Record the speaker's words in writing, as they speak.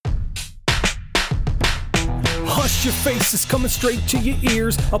Hush Your Face is coming straight to your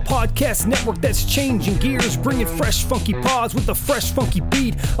ears. A podcast network that's changing gears, bringing fresh funky pods with a fresh funky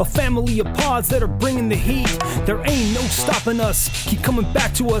beat. A family of pods that are bringing the heat. There ain't no stopping us. Keep coming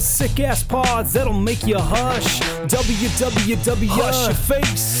back to us, sick ass pods that'll make you hush. www Hush Your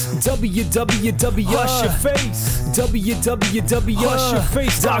Face. www Hush Your Face.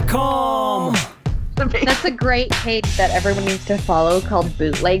 www.hushyourface.com. That's a great page that everyone needs to follow called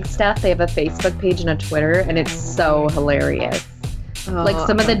Bootleg Stuff. They have a Facebook page and a Twitter, and it's so hilarious. Like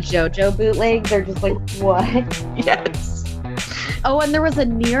some of the JoJo bootlegs are just like, what? Yes. Oh, and there was a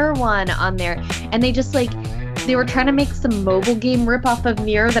Nier one on there, and they just they were trying to make some mobile game ripoff of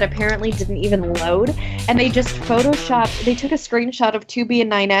Nier that apparently didn't even load, and they just they took a screenshot of 2B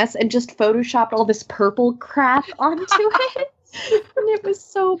and 9S and just photoshopped all this purple crap onto it. And it was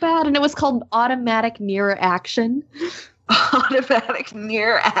so bad, and it was called Automatic Near Action. Automatic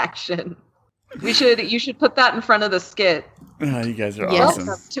Near Action. You should put that in front of the skit. Oh, you guys are awesome.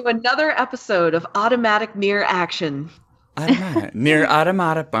 Welcome to another episode of Automatic Near Action. Automatic. Near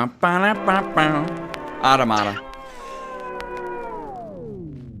automata. Automata.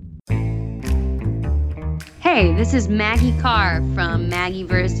 Hey, this is Maggie Carr from Maggie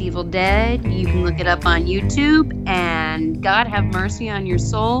vs. Evil Dead. You can look it up on YouTube, and God have mercy on your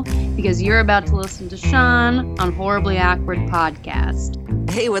soul, because you're about to listen to Sean on Horribly Awkward Podcast.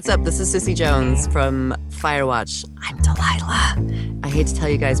 Hey, what's up? This is Sissy Jones from Firewatch. I'm Delilah. I hate to tell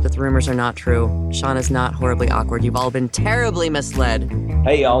you guys, but the rumors are not true. Sean is not horribly awkward. You've all been terribly misled.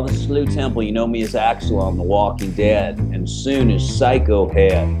 Hey y'all, this is Lou Temple. You know me as Axel on The Walking Dead, and soon as Psycho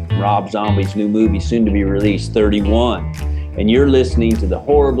Head, Rob Zombie's new movie, soon to be released, 31. And you're listening to the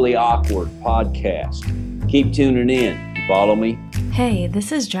Horribly Awkward Podcast. Keep tuning in. You follow me? Hey,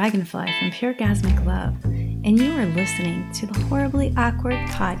 this is Dragonfly from Pure Gasmic Love, and you are listening to the Horribly Awkward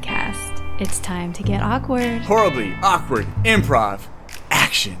Podcast. It's time to get awkward. Horribly Awkward Improv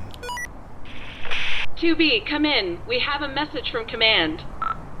Action. 2B, come in. We have a message from Command.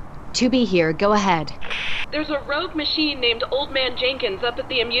 2B here, go ahead. There's a rogue machine named Old Man Jenkins up at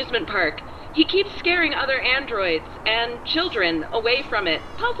the amusement park. He keeps scaring other androids and children away from it,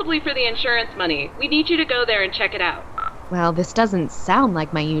 possibly for the insurance money. We need you to go there and check it out. Well, this doesn't sound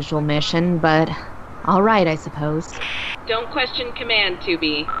like my usual mission, but all right, I suppose. Don't question Command,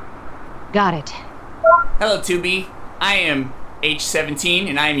 2B. Got it. Hello, 2B. I am H17,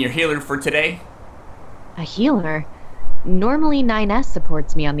 and I am your healer for today. A healer? Normally 9S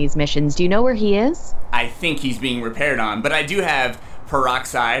supports me on these missions. Do you know where he is? I think he's being repaired on, but I do have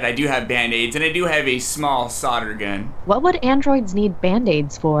peroxide, I do have band-aids, and I do have a small solder gun. What would androids need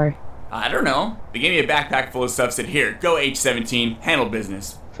band-aids for? I don't know. They gave me a backpack full of stuff, said, here, go H17, handle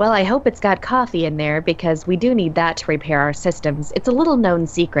business. Well, I hope it's got coffee in there, because we do need that to repair our systems. It's a little known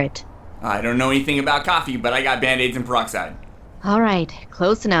secret. I don't know anything about coffee, but I got band-aids and peroxide. All right,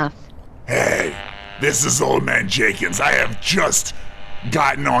 close enough. Hey, this is Old Man Jenkins. I have just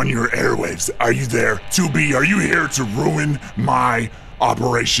gotten on your airwaves. Are you there? 2B, are you here to ruin my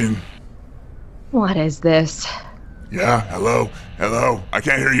operation? What is this? Yeah, hello? I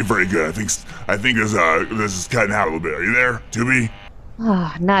can't hear you very good. I think this is cutting out a little bit. Are you there, 2B?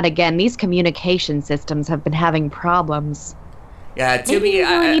 Oh, not again. These communication systems have been having problems. Yeah, 2B, Maybe we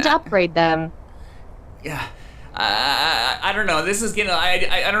really need to upgrade them. Yeah. I don't know. This is getting.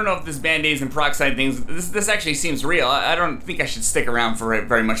 I don't know if this band-aids and peroxide things. This actually seems real. I don't think I should stick around for it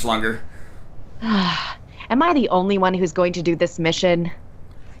very much longer. Am I the only one who's going to do this mission?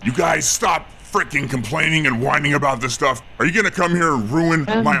 You guys stop freaking complaining and whining about this stuff. Are you gonna come here and ruin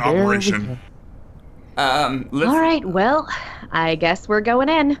my operation? All right. Well, I guess we're going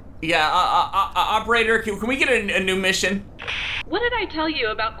in. Yeah. Operator, can we get a new mission? What did I tell you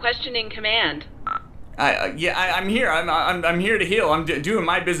about questioning Command? I'm here. I'm here to heal. I'm doing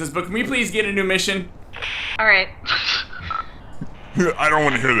my business, but can we please get a new mission? All right. I don't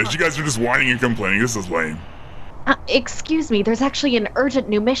want to hear this. You guys are just whining and complaining. This is lame. Excuse me. There's actually an urgent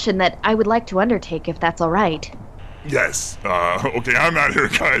new mission that I would like to undertake, if that's all right. Yes. Okay, I'm out here,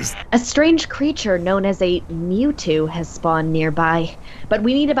 guys. A strange creature known as a Mewtwo has spawned nearby, but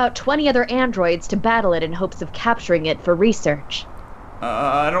we need about 20 other androids to battle it in hopes of capturing it for research.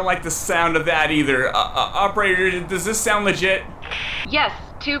 I don't like the sound of that either. Operator, does this sound legit? Yes,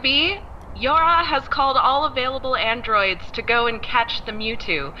 2B. Yora has called all available androids to go and catch the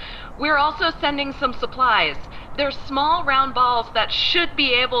Mewtwo. We're also sending some supplies. They're small round balls that should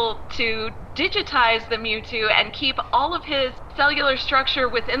be able to digitize the Mewtwo and keep all of his cellular structure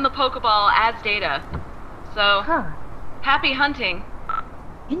within the Pokeball as data. So, happy hunting.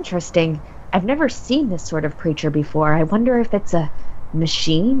 Interesting. I've never seen this sort of creature before. I wonder if it's a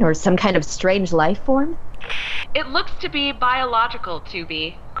machine or some kind of strange life form? It looks to be biological,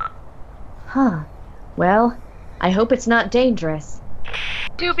 2B. Huh. Well, I hope it's not dangerous.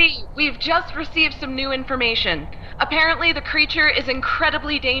 2B, we've just received some new information. Apparently the creature is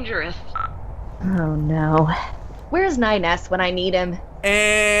incredibly dangerous. Oh no. Where's 9S when I need him?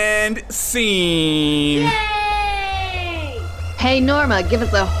 And scene. Yay! Hey Norma, give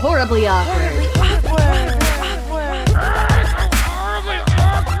us a horribly awkward.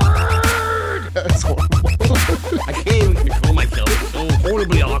 That's horrible. I can't even control myself. It's so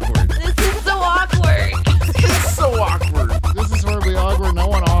horribly awkward. This is so awkward. It's so awkward. This is horribly awkward. No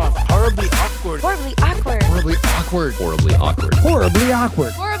one off. Horribly awkward. Horribly awkward. Horribly awkward. Horribly awkward. Horribly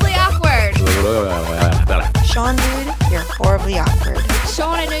awkward. Horribly awkward. Sean, dude, you're horribly awkward.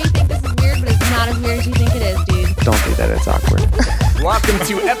 Sean, I know you think this is weird, but it's not as weird as you think it is, dude. Don't do that. It's awkward. Welcome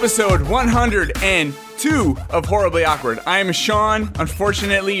to episode 102 of Horribly Awkward. I am Sean.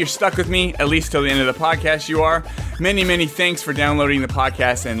 Unfortunately, you're stuck with me, at least till the end of the podcast you are. Many, many thanks for downloading the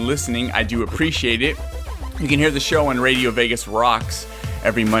podcast and listening. I do appreciate it. You can hear the show on Radio Vegas Rocks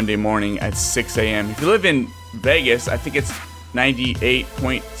every Monday morning at 6 a.m. If you live in Vegas, I think it's 98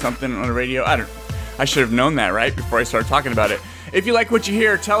 point something on the radio. I should have known that, right, before I started talking about it. If you like what you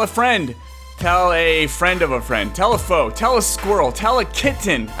hear, tell a friend. Tell a friend of a friend. Tell a foe. Tell a squirrel. Tell a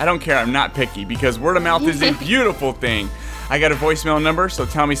kitten. I don't care. I'm not picky because word of mouth is a beautiful thing. I got a voicemail number, so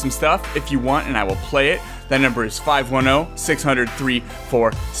tell me some stuff if you want, and I will play it. That number is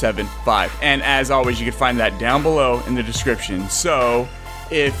 510-600-3475. And as always, you can find that down below in the description. So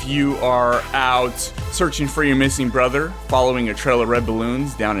if you are out searching for your missing brother, following a trail of red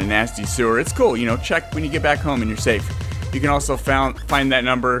balloons down a nasty sewer, it's cool. Check when you get back home and you're safe. You can also find that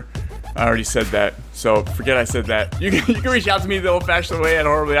number. I already said that, so forget I said that. You can reach out to me the old-fashioned way at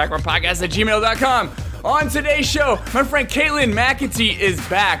horriblyawkwardpodcast@gmail.com. On today's show, my friend Caitlin McEntee is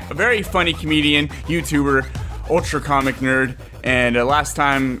back. A very funny comedian, YouTuber, ultra comic nerd. And last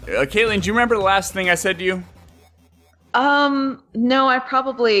time, Caitlin, do you remember the last thing I said to you? No, I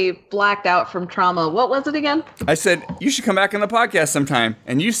probably blacked out from trauma. What was it again? I said, you should come back on the podcast sometime.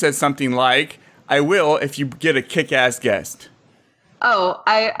 And you said something like, I will if you get a kick-ass guest. Oh,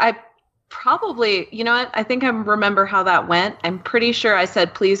 I probably, you know what? I think I remember how that went. I'm pretty sure I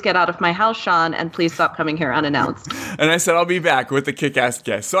said, please get out of my house, Sean, and please stop coming here unannounced. And I said, I'll be back with the kick-ass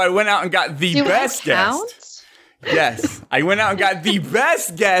guest. So I went out and got the best guest. Yes. I went out and got the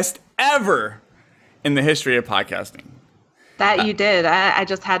best guest ever in the history of podcasting. That you did. I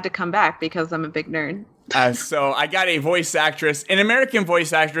just had to come back because I'm a big nerd. So I got a voice actress, an American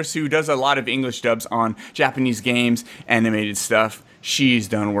voice actress who does a lot of English dubs on Japanese games, animated stuff. She's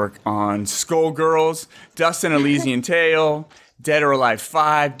done work on Skullgirls, Dust and Elysian Tale, Dead or Alive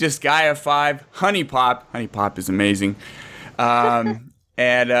 5, Disgaea 5, Honey Pop. Honey Pop is amazing. And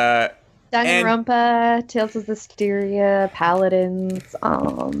Danganronpa, Tales of Zestiria, Paladins,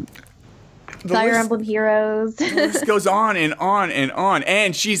 Fire Emblem Heroes. The list goes on and on and on.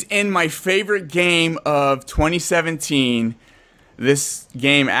 And she's in my favorite game of 2017. This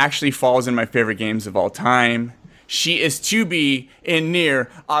game actually falls in my favorite games of all time. She is to be in Nier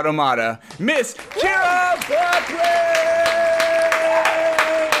Automata, Miss Kira Buckley!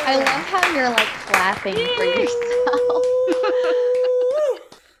 I love how you're like clapping for yourself.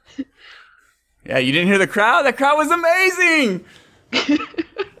 Yeah, you didn't hear the crowd? That crowd was amazing!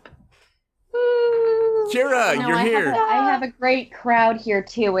 Kira, you're here. I have a great crowd here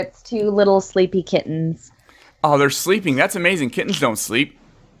too. It's two little sleepy kittens. Oh, they're sleeping. That's amazing. Kittens don't sleep.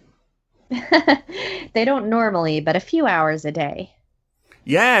 They don't normally, but a few hours a day.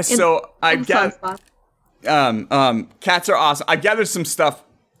 Yeah, so I've got cats are awesome. I gathered some stuff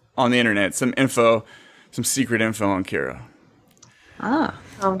on the internet, some info, some secret info on Kira. Oh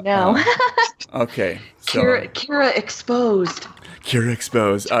no. Okay. So, Kira exposed. Kira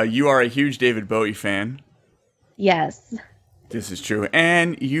exposed. You are a huge David Bowie fan. Yes. This is true.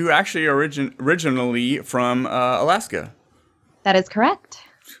 And you actually are originally from Alaska. That is correct.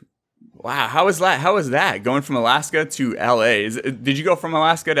 Wow, how was that? Going from Alaska to LA? Did you go from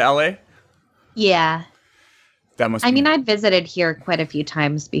Alaska to LA? Yeah. That must. I'd visited here quite a few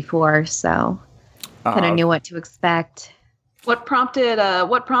times before, so kind of knew what to expect. What prompted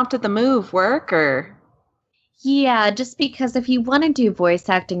the move? Work or? Yeah, just because if you want to do voice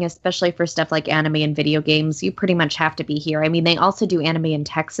acting, especially for stuff like anime and video games, you pretty much have to be here. I mean, they also do anime in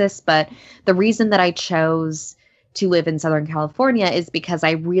Texas, but the reason that I chose to live in Southern California is because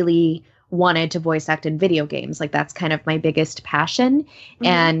I really wanted to voice act in video games. Like, that's kind of my biggest passion. Mm-hmm.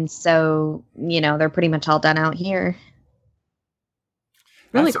 And so, they're pretty much all done out here.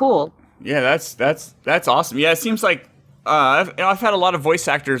 Really cool. Yeah, that's awesome. Yeah, it seems like I've had a lot of voice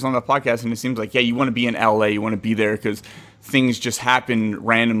actors on the podcast, and it seems like, yeah, you want to be in LA, you want to be there because things just happen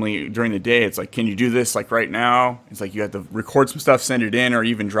randomly during the day. It's like, can you do this like right now? It's like you have to record some stuff, send it in, or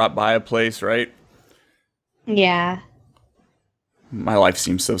even drop by a place, right? Yeah. My life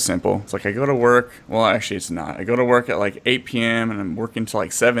seems so simple. It's like I go to work. Well, actually, it's not. I go to work at like 8 p.m. and I'm working till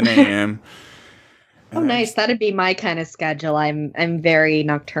like 7 a.m. Oh, nice. That'd be my kind of schedule. I'm very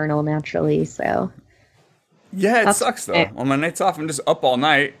nocturnal naturally, so. Yeah, it sucks though. On my nights off, I'm just up all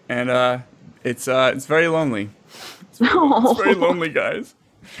night, and it's very lonely. It's very lonely, guys.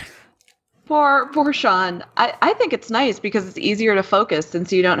 Poor Sean. I think it's nice because it's easier to focus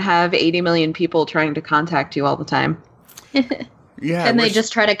since you don't have 80 million people trying to contact you all the time. Yeah, and they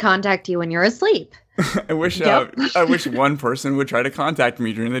just try to contact you when you're asleep. I wish one person would try to contact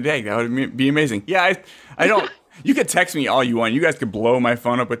me during the day. That would be amazing. Yeah, I don't. You could text me all you want. You guys could blow my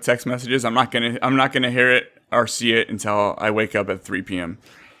phone up with text messages. I'm not gonna hear it or see it until I wake up at 3 p.m.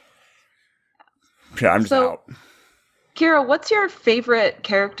 Yeah, I'm just out. Kira, what's your favorite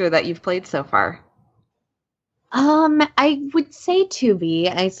character that you've played so far? I would say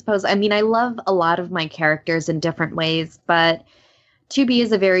 2B, I suppose. I mean, I love a lot of my characters in different ways, but 2B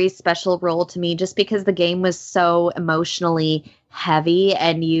is a very special role to me just because the game was so emotionally heavy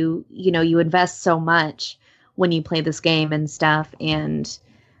and you invest so much when you play this game and stuff. And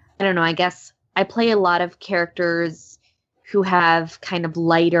I don't know, I guess I play a lot of characters who have kind of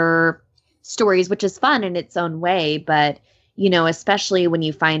lighter stories, which is fun in its own way, but especially when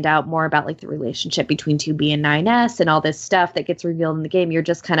you find out more about like the relationship between 2B and 9S and all this stuff that gets revealed in the game, you're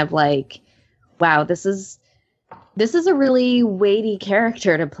just kind of like, wow, this is a really weighty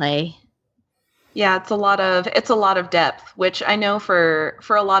character to play. Yeah, it's a lot of depth, which I know for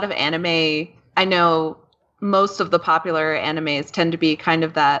a lot of anime, I know most of the popular animes tend to be kind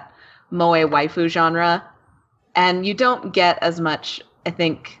of that moe waifu genre, and you don't get as much, I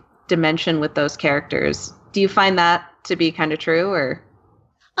think, dimension with those characters. Do you find that to be kind of true, or?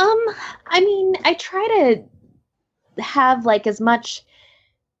 I mean, I try to have like as much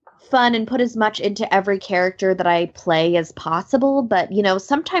fun and put as much into every character that I play as possible, but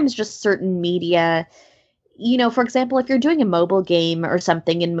sometimes just certain media, for example, if you're doing a mobile game or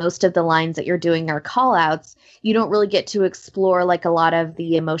something and most of the lines that you're doing are call outs, you don't really get to explore like a lot of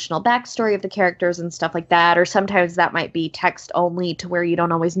the emotional backstory of the characters and stuff like that, or sometimes that might be text only to where you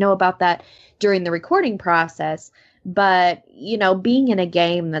don't always know about that during the recording process. But being in a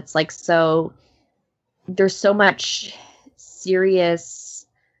game that's like there's so much serious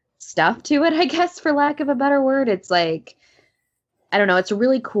stuff to it, I guess, for lack of a better word. It's like, I don't know, it's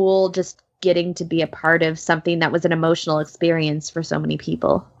really cool just getting to be a part of something that was an emotional experience for so many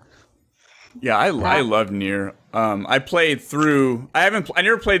people. Yeah, I love Nier. I played through. I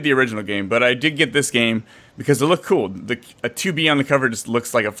never played the original game, but I did get this game because it looked cool. A 2B on the cover just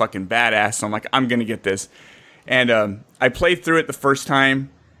looks like a fucking badass. So I'm like, I'm gonna get this. And I played through it the first time,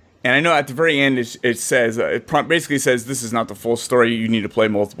 and I know at the very end it says basically says this is not the full story. You need to play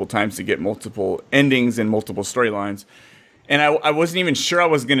multiple times to get multiple endings and multiple storylines. And I wasn't even sure I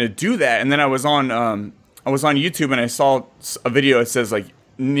was gonna do that. And then I was on YouTube and I saw a video that says like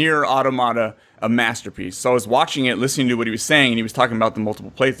Nier Automata, a masterpiece. So I was watching it, listening to what he was saying, and he was talking about the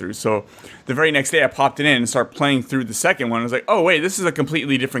multiple playthroughs. So the very next day I popped it in and started playing through the second one. I was like, oh wait, this is a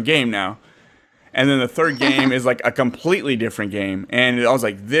completely different game now. And then the third game is like a completely different game. And I was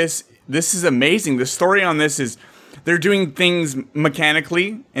like, this is amazing. The story on this is they're doing things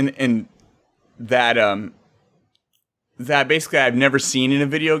mechanically and that basically I've never seen in a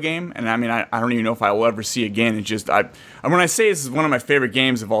video game. And I mean, I don't even know if I will ever see again. It's just, when I say this is one of my favorite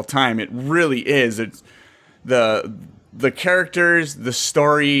games of all time, it really is. It's the characters, the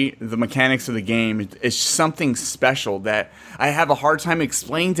story, the mechanics of the game. It's something special that I have a hard time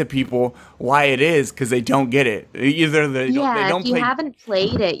explaining to people why it is because they don't get it. Either they don't if you haven't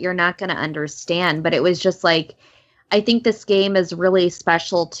played it, you're not going to understand. But it was just like, I think this game is really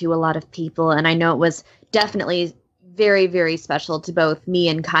special to a lot of people. And I know it was definitely very, very special to both me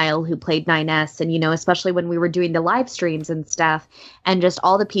and Kyle who played 9S, and especially when we were doing the live streams and stuff, and just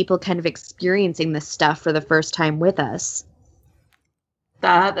all the people kind of experiencing this stuff for the first time with us.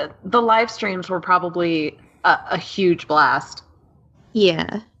 The live streams were probably a huge blast.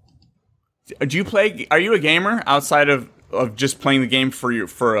 Yeah. Do you play? Are you a gamer outside of just playing the game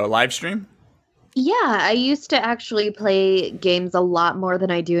for a live stream? Yeah, I used to actually play games a lot more than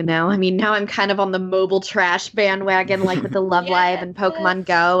I do now. I mean, now I'm kind of on the mobile trash bandwagon, like with the Love Live and Pokemon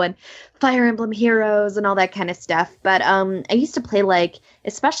Go and Fire Emblem Heroes and all that kind of stuff. But I used to play, like,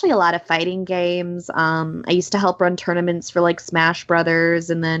 especially a lot of fighting games. I used to help run tournaments for, like, Smash Brothers.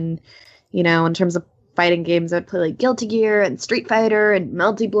 And then, in terms of fighting games. I'd play like Guilty Gear and Street Fighter and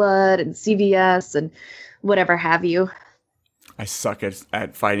Melty Blood and CVS and whatever have you. I suck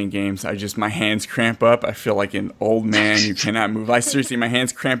at fighting games. My hands cramp up. I feel like an old man who cannot move. My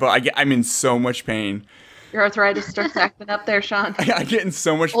hands cramp up. I'm in so much pain. Your arthritis starts acting up there, Sean. I get in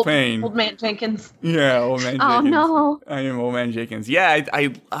so much pain. Old man Jenkins. Yeah, old man Jenkins. Oh no. I am old man Jenkins. Yeah,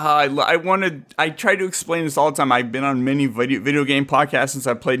 I try to explain this all the time. I've been on many video game podcasts since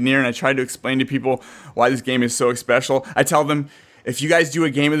I played Nier, and I try to explain to people why this game is so special. I tell them, if you guys do a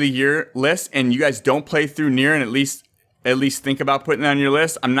game of the year list and you guys don't play through Nier and at least think about putting it on your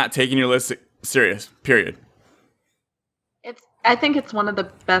list, I'm not taking your list serious. Period. I think it's one of the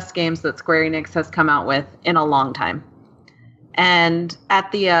best games that Square Enix has come out with in a long time. And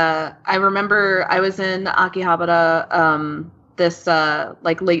at the, I remember I was in Akihabara this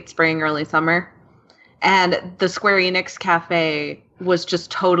like late spring, early summer, and the Square Enix cafe was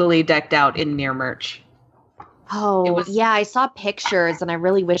just totally decked out in Nier merch. Oh, yeah, I saw pictures, and I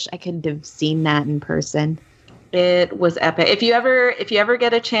really wish I could have seen that in person. It was epic. If you ever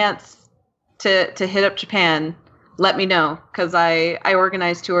get a chance to hit up Japan, let me know, because I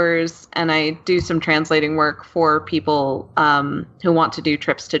organize tours and I do some translating work for people who want to do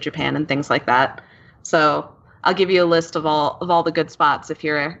trips to Japan and things like that. So I'll give you a list of all the good spots if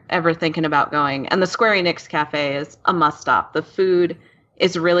you're ever thinking about going. And the Square Enix Cafe is a must stop. The food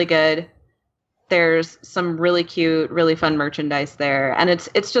is really good. There's some really cute, really fun merchandise there, and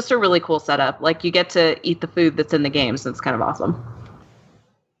it's just a really cool setup. Like, you get to eat the food that's in the game, so it's kind of awesome.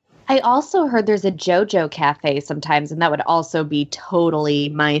 I also heard there's a JoJo cafe sometimes, and that would also be totally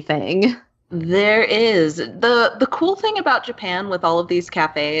my thing. There is. The cool thing about Japan with all of these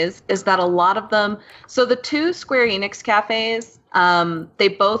cafes is that a lot of them, so the two Square Enix cafes, they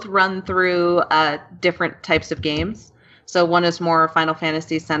both run through different types of games. So one is more Final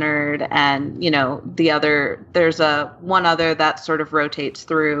Fantasy centered, and the other, there's one other that sort of rotates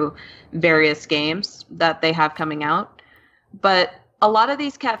through various games that they have coming out. But a lot of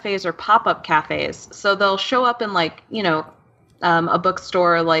these cafes are pop-up cafes, so they'll show up in a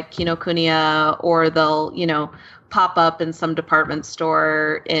bookstore like Kinokuniya, or they'll pop up in some department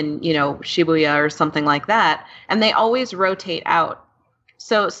store in Shibuya or something like that, and they always rotate out.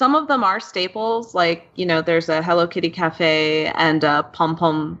 So some of them are staples, like, there's a Hello Kitty cafe and a Pom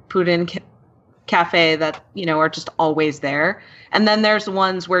Pom Pudding cafe that, are just always there. And then there's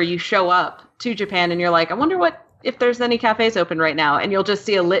ones where you show up to Japan and you're like, I wonder if there's any cafes open right now. And you'll just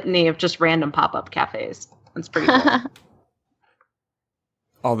see a litany of just random pop-up cafes. It's pretty cool.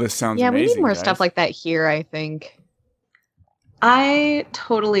 All this sounds amazing. Yeah, we need more guys. stuff like that here, I think. I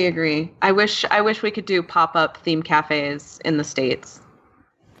totally agree. I wish we could do pop-up theme cafes in the States.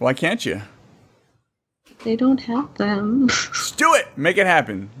 Why can't you? They don't have them. Just do it. Make it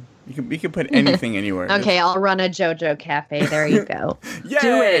happen. You can put anything anywhere. Okay, I'll run a JoJo cafe. There you go. Yay!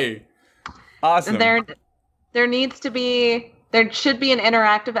 Do it. Awesome. There should be an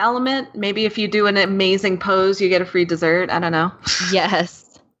interactive element. Maybe if you do an amazing pose, you get a free dessert. I don't know.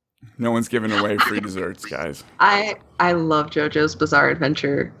 Yes. No one's giving away free desserts, guys. I love JoJo's Bizarre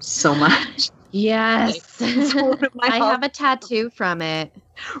Adventure so much. Yes. I have a tattoo from it.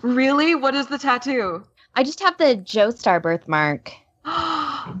 Really? What is the tattoo? I just have the Joestar birthmark.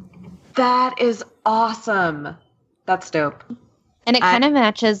 That is awesome. That's dope. And it kind of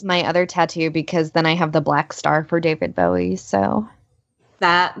matches my other tattoo, because then I have the black star for David Bowie, so.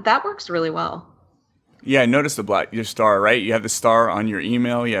 That works really well. Yeah, I noticed your star, right? You have the star on your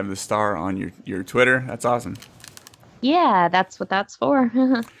email, you have the star on your Twitter. That's awesome. Yeah, that's what that's for.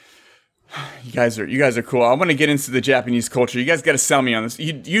 You guys are cool. I want to get into the Japanese culture. You guys got to sell me on this.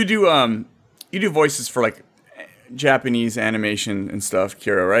 You do voices for like Japanese animation and stuff,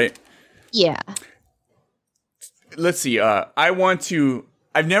 Kira, right? Yeah. Let's see.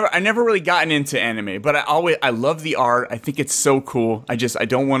 I've never really gotten into anime, but I love the art. I think it's so cool. I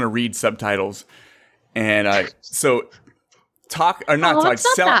don't want to read subtitles, and so talk or not talk.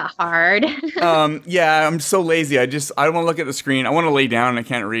 It's not that hard. Yeah, I'm so lazy. I don't want to look at the screen. I want to lay down and I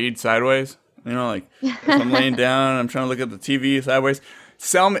can't read sideways. Like if I'm laying down, I'm trying to look at the TV sideways.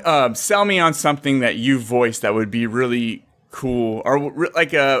 Sell me on something that you voiced that would be really cool, or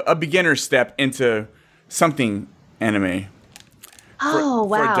like a beginner step into something anime.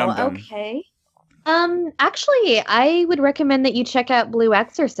 Wow. Okay. Actually, I would recommend that you check out Blue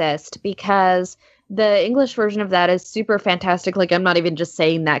Exorcist, because the English version of that is super fantastic. Like, I'm not even just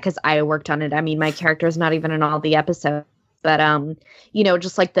saying that because I worked on it. I mean, my character is not even in all the episodes. But,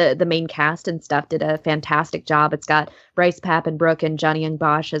 just like the main cast and stuff did a fantastic job. It's got Bryce Papenbrook and Johnny Young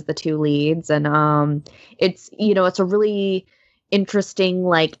Bosch as the two leads. And it's a really interesting,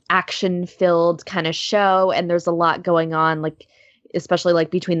 like action-filled kind of show, and there's a lot going on, like especially like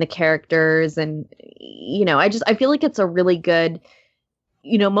between the characters, and I feel like it's a really good,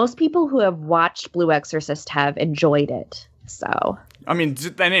 most people who have watched Blue Exorcist have enjoyed it. So I mean,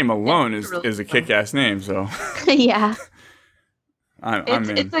 just that name alone is a kick-ass name. So yeah,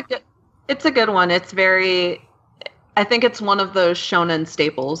 it's a good one. It's very, I think it's one of those shonen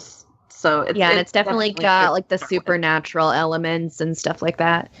staples. So it's definitely got like the supernatural elements and stuff like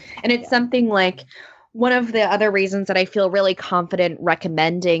that. And it's something like, one of the other reasons that I feel really confident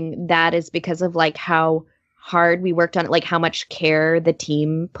recommending that is because of like how hard we worked on it, like how much care the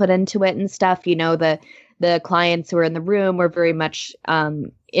team put into it and stuff. The clients who were in the room were very much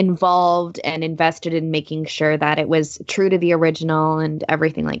involved and invested in making sure that it was true to the original and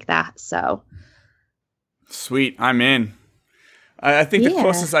everything like that. So sweet, I'm in. I think the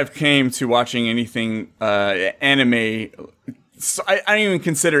closest I've came to watching anything anime. So I don't even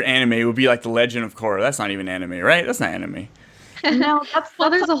consider anime would be like The Legend of Korra. That's not even anime, right? That's not anime. No,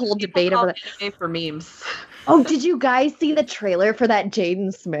 there's a whole debate over that. Anime for memes. Oh, did you guys see the trailer for that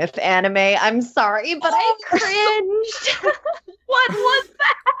Jaden Smith anime? I'm sorry, but I cringed. What was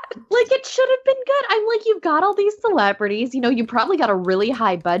that? Like, it should have been good. I'm like, you've got all these celebrities. You probably got a really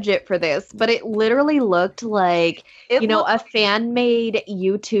high budget for this, but it literally looked like, a fan-made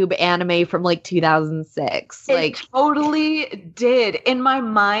YouTube anime from like 2006. It totally did. In my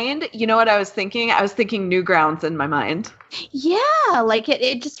mind, you know what I was thinking? I was thinking Newgrounds in my mind. Yeah, like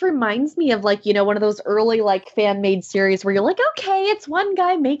it just reminds me of like, one of those early like fan-made series where you're like, okay, it's one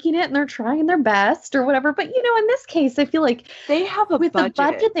guy making it and they're trying their best or whatever. But in this case, I feel like they have a with budget. The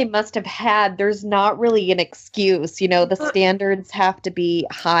budget they must have had, there's not really an excuse. The standards have to be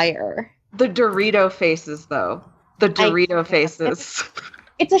higher. The Dorito faces, though. The Dorito faces.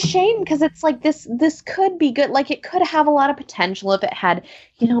 It's a shame because it's like this could be good. Like it could have a lot of potential if it had,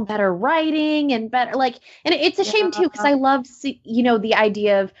 better writing and better and it's a shame too because I love the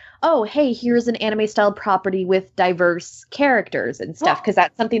idea of, oh, hey, here's an anime style property with diverse characters and stuff because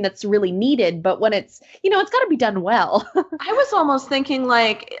that's something that's really needed. But when it's, it's got to be done well. I was almost thinking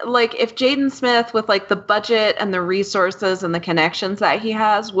like if Jaden Smith with like the budget and the resources and the connections that he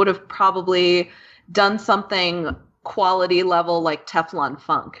has would have probably done something quality level like Teflon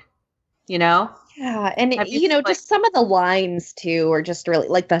Funk, Yeah, and just some of the lines too are just really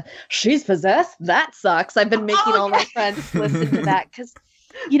like the "she's possessed, that sucks." I've been making all my friends listen to that because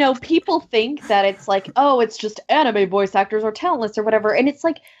people think that it's like, oh, it's just anime voice actors or talentless or whatever, and it's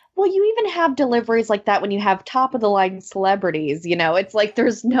like, well, you even have deliveries like that when you have top of the line celebrities, it's like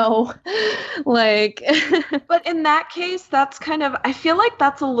there's no like but in that case that's kind of, I feel like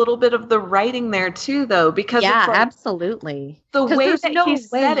that's a little bit of the writing there too though, because yeah, it's like, absolutely, the way that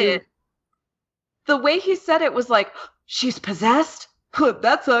he said it was like, she's possessed.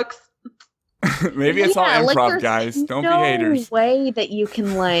 That sucks. Maybe it's all improv, guys. Don't be haters. No way that you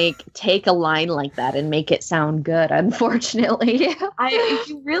can take a line like that and make it sound good, unfortunately.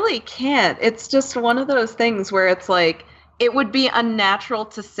 You really can't. It's just one of those things where it's like, it would be unnatural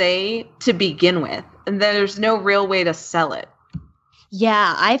to say to begin with, and there's no real way to sell it.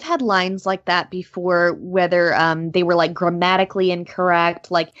 Yeah, I've had lines like that before, whether they were grammatically incorrect.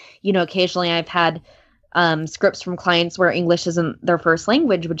 Occasionally I've had scripts from clients where English isn't their first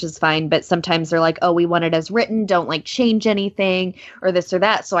language, which is fine, but sometimes they're like, oh, we want it as written, don't change anything or this or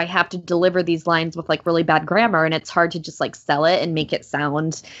that, so I have to deliver these lines with really bad grammar, and it's hard to just sell it and make it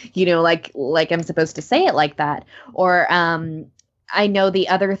sound like I'm supposed to say it like that. Or I know the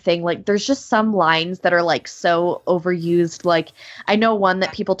other thing, there's just some lines that are so overused. I know one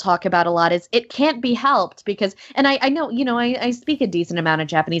that people talk about a lot is "it can't be helped" because, and I know, I speak a decent amount of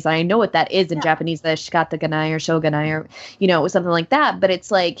Japanese, and I know what that is in Japanese, the shikata ganai or shogunai or, something like that. But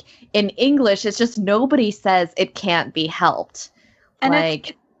it's in English, it's just nobody says it can't be helped.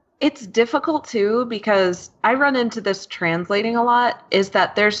 And it's difficult too, because I run into this translating a lot, is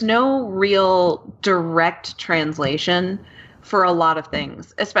that there's no real direct translation for a lot of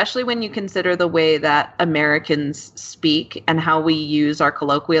things, especially when you consider the way that Americans speak and how we use our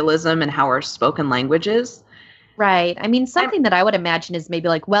colloquialism and how our spoken language is. Right. I mean, something that I would imagine is maybe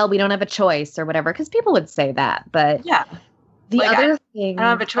well, we don't have a choice or whatever, because people would say that. But yeah, the other thing, I don't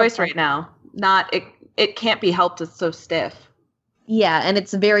have a choice right now. It can't be helped. It's so stiff. Yeah, and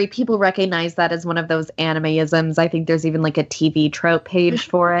it's people recognize that as one of those animeisms. I think there's even a TV trope page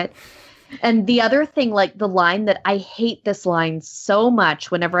for it. And the other thing, the line that I hate this line so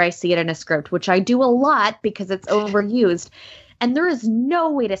much whenever I see it in a script, which I do a lot because it's overused, and there is no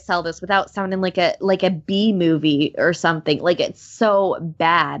way to sell this without sounding like a B movie or something. It's so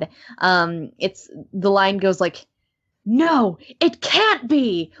bad. The line goes no, it can't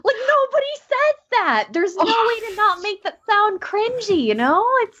be. Like, nobody says that. There's no way to not make that sound cringy, you know?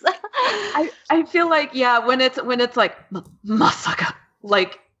 It's I feel like, yeah, when it's like masaka,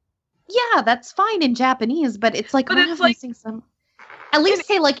 like, yeah, that's fine in Japanese, but it's like, but it's like some. At least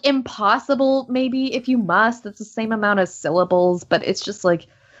say like impossible, maybe, if you must. It's the same amount of syllables, but it's just like,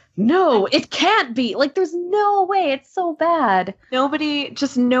 no, it can't be. Like, there's no way. It's so bad.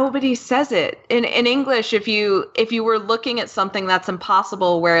 Nobody says it. In English, if you were looking at something that's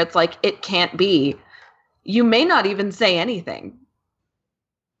impossible where it's like, it can't be, you may not even say anything.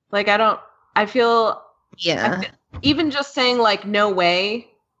 Like, I feel even just saying like, no way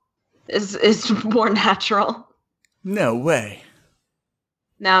is more natural. No way.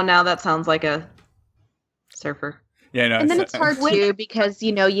 Now that sounds like a surfer. Yeah, no. And then it's hard too because,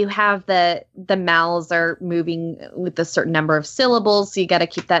 you know, you have the mouths are moving with a certain number of syllables, so you got to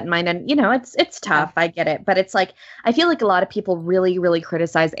keep that in mind. And, you know, it's tough. I get it. But it's like, I feel like a lot of people really, really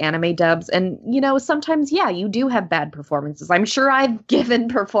criticize anime dubs. And, you know, sometimes, yeah, you do have bad performances. I'm sure I've given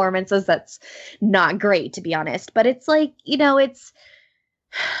performances that's not great, to be honest. But it's like, you know,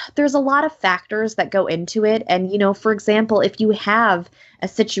 there's a lot of factors that go into it. And, you know, for example, if you have a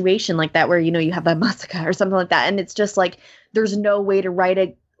situation like that where, you know, you have a masaka or something like that, and it's just like, there's no way to write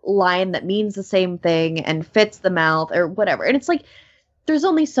a line that means the same thing and fits the mouth or whatever. And it's like, there's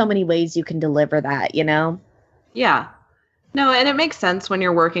only so many ways you can deliver that, you know? Yeah. No, and it makes sense when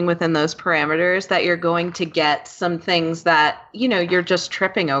you're working within those parameters that you're going to get some things that, you know, you're just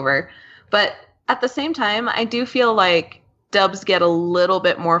tripping over. But at the same time, I do feel like dubs get a little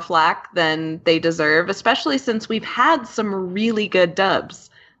bit more flack than they deserve, especially since we've had some really good dubs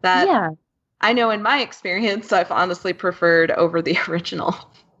that I know in my experience, I've honestly preferred over the original.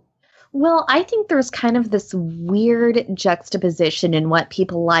 Well, I think there's kind of this weird juxtaposition in what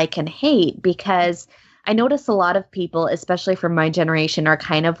people like and hate, because I notice a lot of people, especially from my generation, are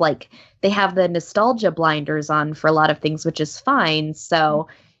kind of like, they have the nostalgia blinders on for a lot of things, which is fine. So,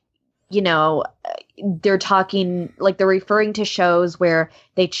 you know, they're talking, like, they're referring to shows where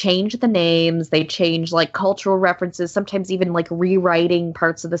they change the names, they change like cultural references, sometimes even like rewriting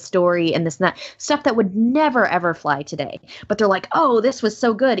parts of the story and this and that stuff that would never ever fly today. But they're like, oh, this was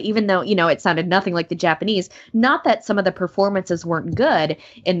so good, even though, you know, it sounded nothing like the Japanese. Not that some of the performances weren't good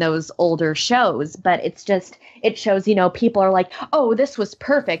in those older shows, but it's just, it shows, you know, people are like, oh, this was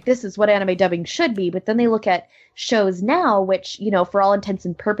perfect, this is what anime dubbing should be. But then they look at shows now, which, you know, for all intents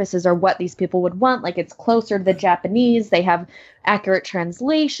and purposes are what these people would want. Like, it's closer to the Japanese, they have accurate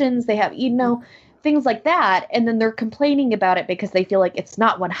translations, they have, you know, things like that. And then they're complaining about it because they feel like it's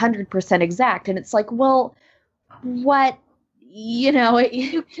not 100% exact. And it's like, well, what, you know,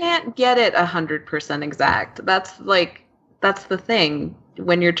 you can't get it 100% exact. That's the thing.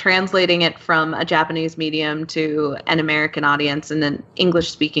 When you're translating it from a Japanese medium to an American audience and an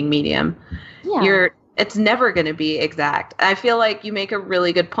English speaking medium, it's never going to be exact. I feel like you make a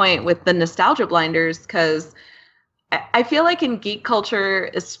really good point with the nostalgia blinders, because I feel like in geek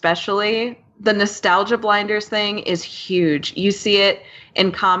culture especially, the nostalgia blinders thing is huge. You see it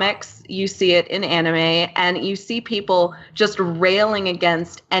in comics, you see it in anime, and you see people just railing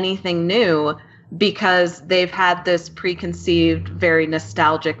against anything new because they've had this preconceived, very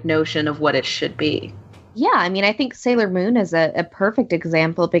nostalgic notion of what it should be. Yeah, I mean, I think Sailor Moon is a perfect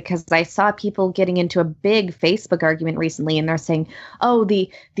example, because I saw people getting into a big Facebook argument recently, and they're saying, oh, the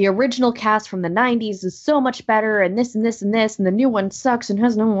original cast from the 90s is so much better, and this and this and this, and the new one sucks and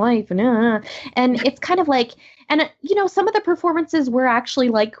has no life, and it's kind of like, and you know, some of the performances were actually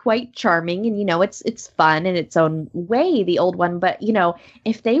like quite charming, and you know, it's fun in its own way, the old one, but you know,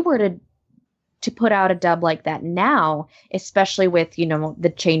 if they were to put out a dub like that now, especially with, you know,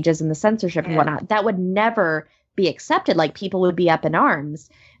 the changes in the censorship and whatnot, that would never be accepted. Like, people would be up in arms.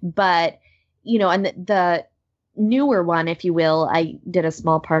 But, you know, and the newer one, if you will, I did a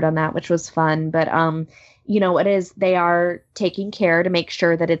small part on that, which was fun. But, you know, they are taking care to make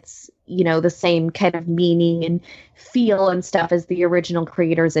sure that it's, you know, the same kind of meaning and feel and stuff as the original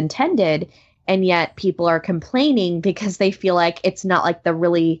creators intended. And yet people are complaining because they feel like it's not like the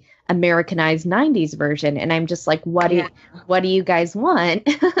really Americanized 90s version. And I'm just like, what do you guys want?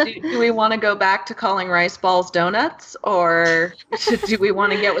 do we want to go back to calling rice balls donuts, or do we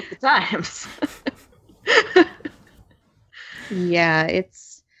want to get with the times? Yeah,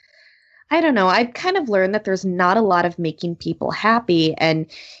 I don't know. I've kind of learned that there's not a lot of making people happy. And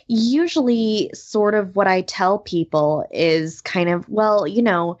usually sort of what I tell people is kind of, well, you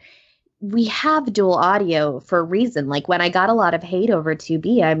know, we have dual audio for a reason. Like, when I got a lot of hate over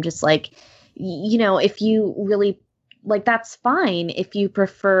 2B, I'm just like, you know, if you really, like, that's fine if you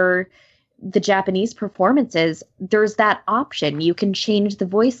prefer the Japanese performances, there's that option. You can change the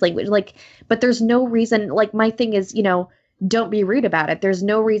voice language, like, but there's no reason, like, my thing is, you know, don't be rude about it. There's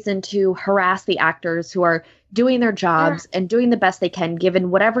no reason to harass the actors who are doing their jobs and doing the best they can,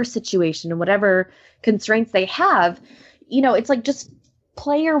 given whatever situation and whatever constraints they have. You know, it's like, just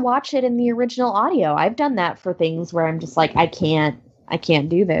play or watch it in the original audio. I've done that for things where I'm just like, I can't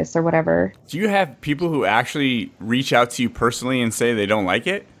do this or whatever. Do you have people who actually reach out to you personally and say they don't like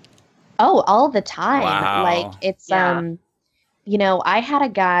it? Oh, all the time. Wow. Like, it's, you know, I had a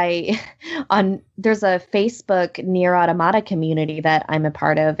guy there's a Facebook Nier Automata community that I'm a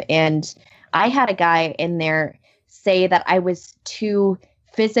part of, and I had a guy in there say that I was too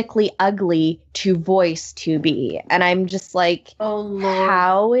physically ugly to voice 2B. And I'm just like, oh Lord,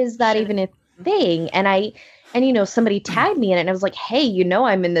 how is that even a thing? And you know, somebody tagged me in it, and I was like, hey, you know,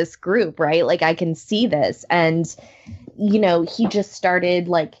 I'm in this group, right? Like, I can see this. And, you know, he just started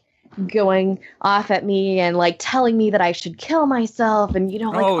like going off at me and like telling me that I should kill myself and, you know,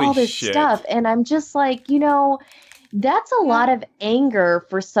 like all this stuff. And I'm just like, you know, that's a lot of anger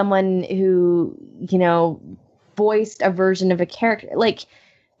for someone who, you know, voiced a version of a character. Like,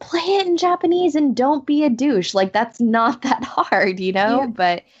 play it in Japanese and don't be a douche. Like, that's not that hard, you know?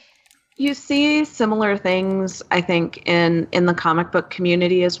 But you see similar things, I think, in the comic book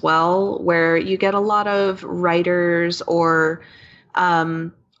community as well, where you get a lot of writers or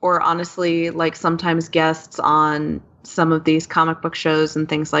honestly, like, sometimes guests on some of these comic book shows and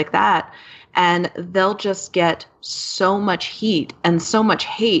things like that. And they'll just get so much heat and so much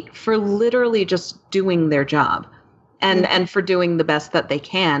hate for literally just doing their job and for doing the best that they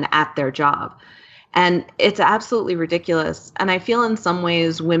can at their job. And it's absolutely ridiculous. And I feel in some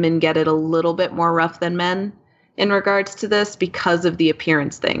ways women get it a little bit more rough than men in regards to this because of the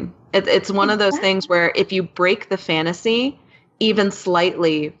appearance thing. It's one of those things where if you break the fantasy even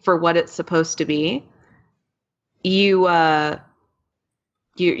slightly for what it's supposed to be, you're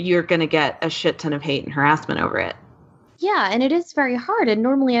going to get a shit ton of hate and harassment over it. Yeah, and it is very hard. And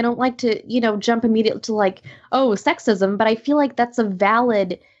normally I don't like to, you know, jump immediately to like, oh, sexism, but I feel like that's a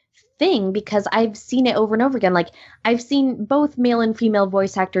valid thing because I've seen it over and over again. Like, I've seen both male and female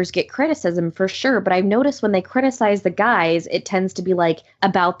voice actors get criticism for sure, but I've noticed when they criticize the guys, it tends to be like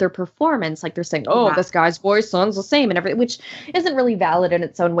about their performance. Like, they're saying, oh, this guy's voice sounds the same and everything, which isn't really valid in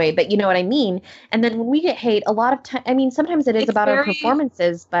its own way, but you know what I mean? And then when we get hate, a lot of time, I mean, sometimes it is about our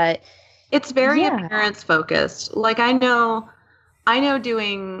performances, but it's very appearance focused. Like, I know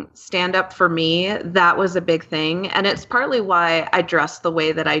doing stand-up for me, that was a big thing. And it's partly why I dress the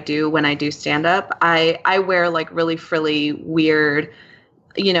way that I do when I do stand-up. I wear like really frilly, weird,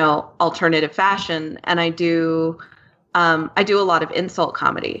 you know, alternative fashion. And I do a lot of insult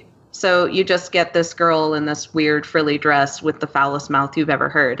comedy. So you just get this girl in this weird frilly dress with the foulest mouth you've ever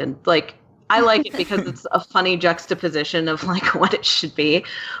heard. And like, I like it because it's a funny juxtaposition of like what it should be.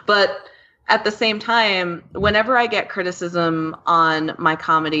 But at the same time, whenever I get criticism on my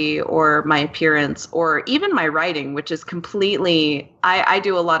comedy or my appearance or even my writing, which is completely, I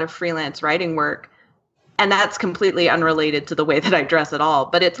do a lot of freelance writing work, and that's completely unrelated to the way that I dress at all.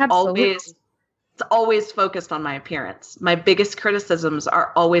 But it's always focused on my appearance. My biggest criticisms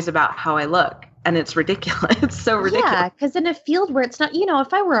are always about how I look. And it's ridiculous. It's so ridiculous. Yeah, because in a field where it's not, you know,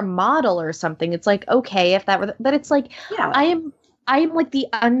 if I were a model or something, it's like, okay, if that were, but it's like, I'm like the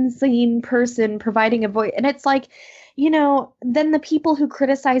unseen person providing a voice. And it's like, you know, then the people who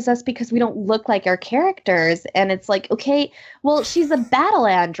criticize us because we don't look like our characters. And it's like, okay, well, she's a battle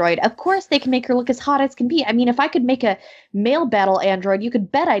android. Of course they can make her look as hot as can be. I mean, if I could make a male battle android, you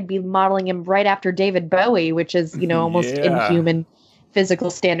could bet I'd be modeling him right after David Bowie, which is, you know, almost inhuman physical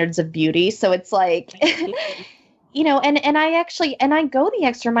standards of beauty. So it's like, you know, and I go the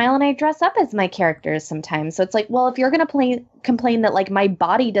extra mile and I dress up as my characters sometimes. So it's like, well, if you're going to complain that like my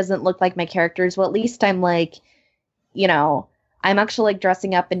body doesn't look like my characters, well, at least I'm like, you know, I'm actually like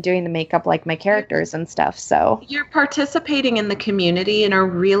dressing up and doing the makeup like my characters and stuff. So you're participating in the community in a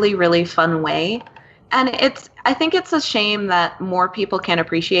really, really fun way. And I think it's a shame that more people can't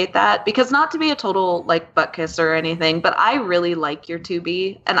appreciate that, because not to be a total like butt kiss or anything, but I really like your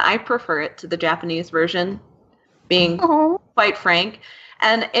 2B and I prefer it to the Japanese version, being quite frank.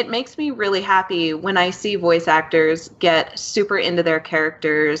 And it makes me really happy when I see voice actors get super into their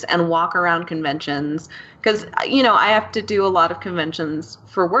characters and walk around conventions. Because, you know, I have to do a lot of conventions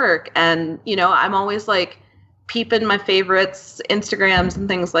for work. And, you know, I'm always like peeping my favorites, Instagrams and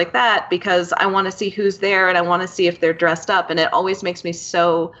things like that, because I want to see who's there and I want to see if they're dressed up. And it always makes me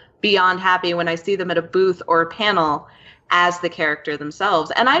so beyond happy when I see them at a booth or a panel as the character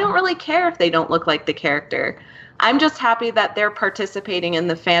themselves. And I don't really care if they don't look like the character. I'm just happy that they're participating in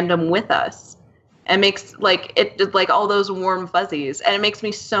the fandom with us. It makes like all those warm fuzzies. And it makes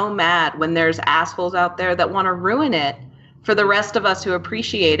me so mad when there's assholes out there that want to ruin it for the rest of us who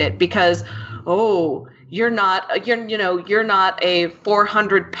appreciate it because, oh, you're not a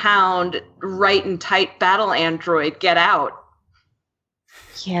 400-pound right and tight battle android. Get out.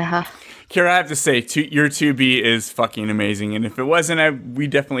 Yeah. Kira, I have to say, your 2B is fucking amazing. And if it wasn't, we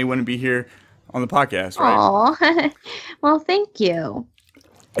definitely wouldn't be here on the podcast, right? Aw. Well, thank you.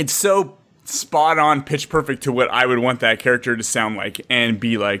 It's so spot on, pitch perfect to what I would want that character to sound like and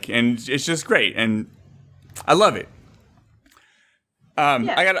be like. And it's just great. And I love it.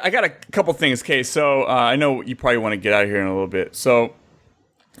 I got a couple things. Okay, so I know you probably want to get out of here in a little bit. So,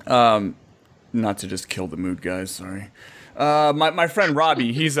 not to just kill the mood, guys. Sorry. My friend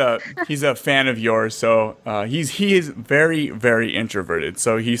Robbie, he's a fan of yours. So he is very, very introverted.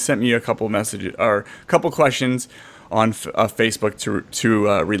 So he sent me a couple messages or a couple questions on Facebook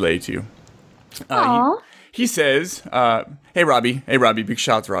to relay to you. He says, "Hey Robbie, big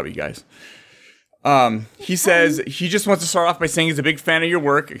shout out to Robbie, guys." He says he just wants to start off by saying he's a big fan of your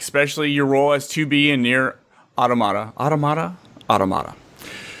work, especially your role as 2B in Nier Automata. Automata.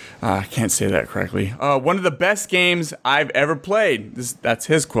 I can't say that correctly. One of the best games I've ever played. That's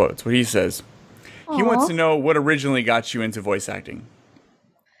his quote. That's what he says. Aww. He wants to know what originally got you into voice acting.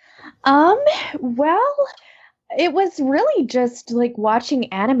 Well, it was really just like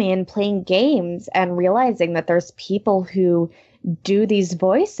watching anime and playing games and realizing that there's people who do these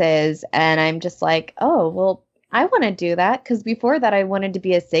voices, and I'm just like, oh, well, I want to do that, because before that I wanted to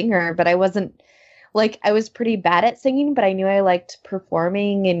be a singer, but I wasn't, like, I was pretty bad at singing, but I knew I liked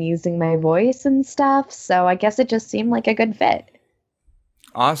performing and using my voice and stuff, so I guess it just seemed like a good fit.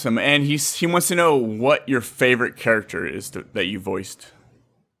 Awesome. And he wants to know what your favorite character is that you voiced.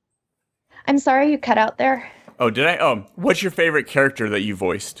 I'm sorry, you cut out there. Oh, did I? Oh, what's your favorite character that you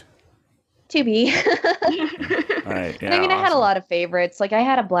voiced? 2B. All right. Yeah, I mean, awesome. I had a lot of favorites. Like, I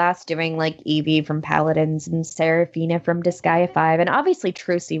had a blast doing, like, Evie from Paladins and Seraphina from Disgaea 5, and obviously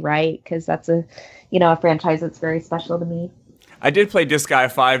Trucy Wright, because that's a franchise that's very special to me. I did play Disgaea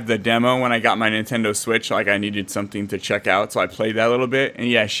 5, the demo, when I got my Nintendo Switch. Like, I needed something to check out, so I played that a little bit. And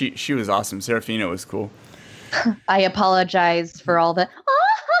yeah, she was awesome. Seraphina was cool. I apologize for all the...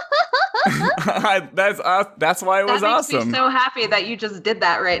 That's why it was awesome. That makes me so happy that you just did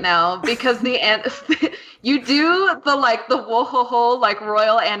that right now, because you do the whoa-ho-ho, like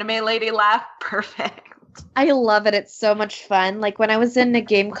royal anime lady laugh perfect. I love it. It's so much fun. Like, when I was in a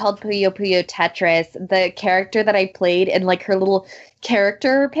game called Puyo Puyo Tetris, the character that I played in, like, her little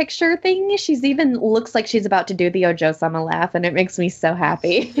character picture thing, she's even looks like she's about to do the Ojo-sama laugh, and it makes me so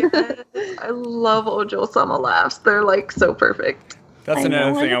happy. Yes, I love Ojo-sama laughs. They're, like, so perfect. That's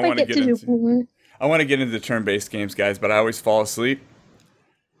another thing I want to get into. I want to get into turn-based games, guys, but I always fall asleep.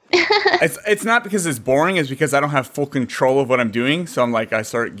 It's not because it's boring. It's because I don't have full control of what I'm doing. So I'm like, I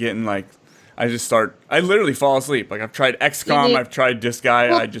literally fall asleep. Like, I've tried XCOM, I've tried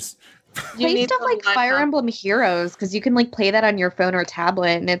Disgaea, play stuff like Fire Emblem Heroes, because you can, like, play that on your phone or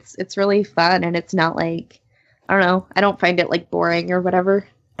tablet, and it's really fun, and it's not like, I don't know, I don't find it, like, boring or whatever.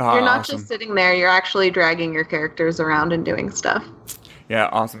 You're not just sitting there, you're actually dragging your characters around and doing stuff. Yeah,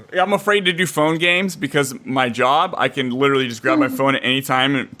 awesome. I'm afraid to do phone games because my job, I can literally just grab my phone at any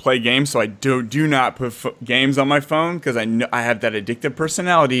time and play games, so I do not put games on my phone because I know I have that addictive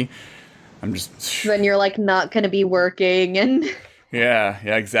personality. I'm just... Then you're, like, not going to be working and... Yeah,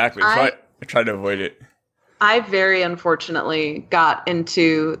 exactly. So I try to avoid it. I very unfortunately got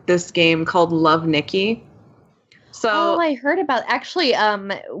into this game called Love Nikki. So I heard about, actually,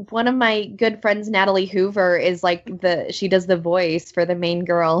 one of my good friends, Natalie Hoover, is like she does the voice for the main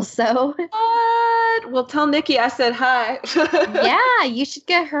girl, so. What? Well, tell Nikki I said hi. Yeah, you should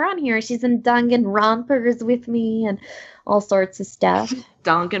get her on here. She's in Danganronpers with me and all sorts of stuff.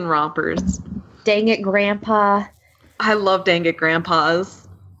 Danganronpers. Dang it, Grandpa. I love Dang it, Grandpas.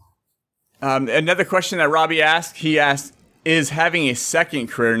 Another question that Robbie asked, he asked, is having a second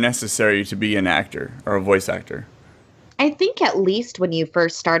career necessary to be an actor or a voice actor? I think at least when you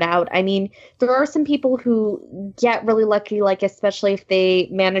first start out. I mean, there are some people who get really lucky, like, especially if they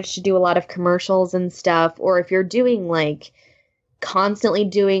manage to do a lot of commercials and stuff, or if you're doing, like, constantly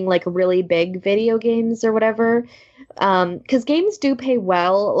doing, like, really big video games or whatever. Because games do pay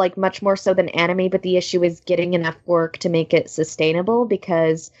well, like, much more so than anime, but the issue is getting enough work to make it sustainable,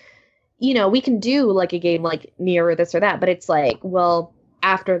 because, you know, we can do, like, a game like Nier or this or that, but it's like, well,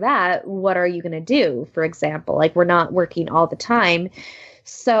 after that, what are you going to do, for example? Like, we're not working all the time.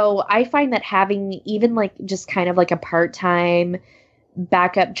 So I find that having even like just kind of like a part-time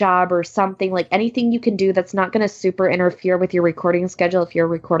backup job or something, like anything you can do that's not going to super interfere with your recording schedule if you're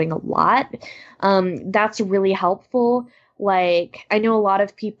recording a lot, that's really helpful. Like, I know a lot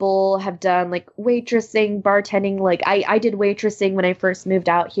of people have done like waitressing, bartending. Like I did waitressing when I first moved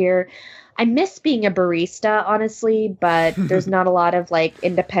out here. I miss being a barista, honestly, but there's not a lot of like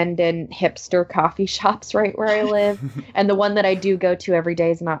independent hipster coffee shops right where I live. And the one that I do go to every day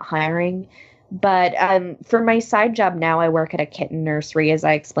is not hiring. But for my side job now, I work at a kitten nursery, as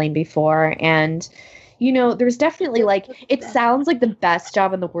I explained before. And, you know, there's definitely like, it sounds like the best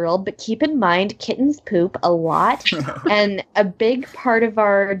job in the world, but keep in mind, kittens poop a lot. And a big part of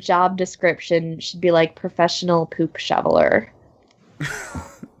our job description should be like professional poop shoveler.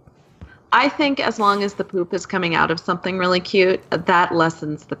 I think as long as the poop is coming out of something really cute, that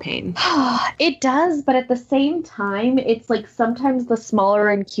lessens the pain. It does, but at the same time, it's like sometimes the smaller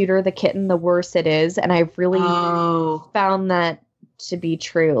and cuter the kitten, the worse it is. And I've really found that to be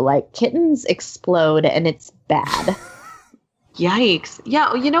true. Like, kittens explode and it's bad. Yikes.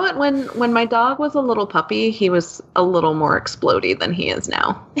 Yeah, you know what? When my dog was a little puppy, he was a little more explodey than he is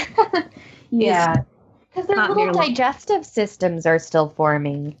now. Yeah. Because their little digestive systems are still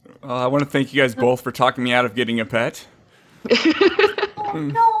forming. I want to thank you guys both for talking me out of getting a pet.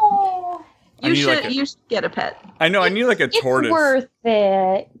 No. You should get a pet. I know. I need like a tortoise. It's worth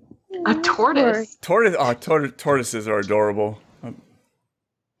it. A tortoise? Tortoises are adorable.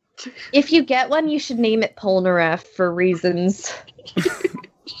 If you get one, you should name it Polnareff for reasons.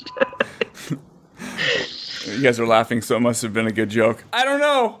 You guys are laughing, so it must have been a good joke. I don't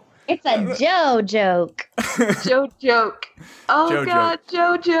know. It's a Joe joke. Joe joke. Oh, Joe God,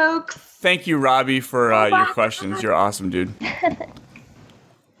 joke. Joe jokes. Thank you, Robbie, for your questions. You're awesome, dude.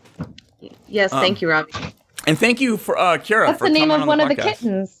 Yes, thank you, Robbie. And thank you for Kira. That's for the name coming of on one of the podcast.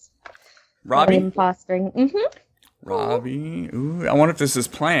 kittens. Robbie? I'm fostering. Mm-hmm. Robbie. Ooh, I wonder if this is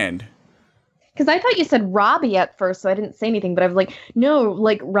planned. Because I thought you said Robbie at first, so I didn't say anything. But I was like, no,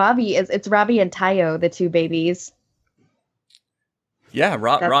 like Robbie it's Robbie and Tayo, the two babies. Yeah,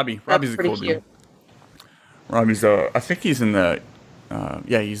 Robbie. Robbie's a cool dude. Robbie's I think he's in the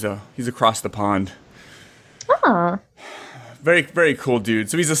he's across the pond. Ah. Very, very cool dude.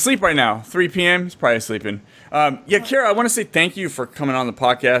 So he's asleep right now. 3 p.m. He's probably sleeping. Kira, I want to say thank you for coming on the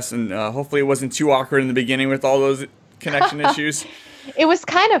podcast, and hopefully it wasn't too awkward in the beginning with all those connection issues. It was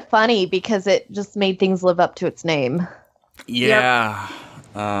kind of funny because it just made things live up to its name. Yeah.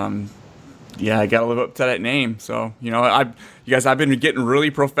 Yep. I gotta live up to that name. So, you know, I've been getting really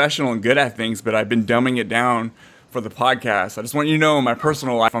professional and good at things, but I've been dumbing it down for the podcast. I just want you to know in my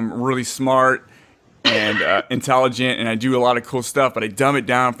personal life, I'm really smart and intelligent, and I do a lot of cool stuff, but I dumb it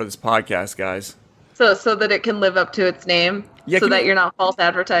down for this podcast, guys. So that it can live up to its name? Yeah, so that you're not false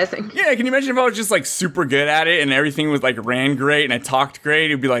advertising? Yeah, can you imagine if I was just like super good at it and everything was like ran great and I talked great?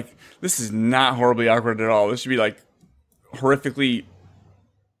 It'd be like, this is not horribly awkward at all. This should be like horrifically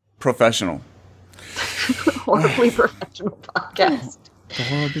professional. Horribly professional podcast.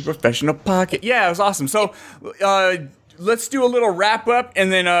 Horribly professional podcast. Yeah, it was awesome. So let's do a little wrap up,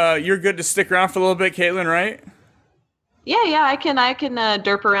 and then you're good to stick around for a little bit, Caitlin, right? Yeah, I can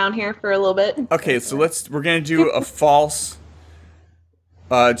derp around here for a little bit. Okay, so we're gonna do a false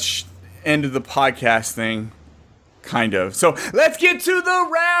end of the podcast thing, kind of. So let's get to the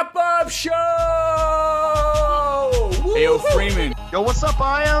wrap up show. Ayo, Freeman. Yo, what's up,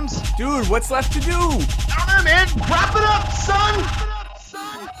 Iams? Dude, what's left to do? I don't know, man. Wrap it up, son.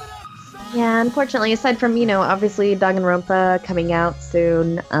 Yeah, unfortunately, aside from, obviously Danganronpa coming out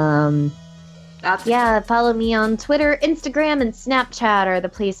soon, follow me on Twitter, Instagram, and Snapchat are the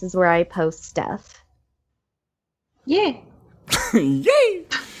places where I post stuff. Yay! Yay!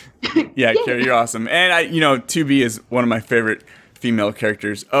 Yeah, Carrie, you're awesome. And 2B is one of my favorite female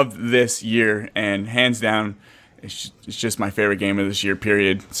characters of this year, and hands down, it's just my favorite game of this year,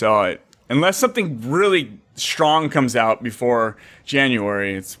 period. So unless something really strong comes out before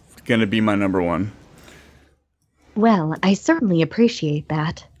January, it's gonna be my number one. Well, I certainly appreciate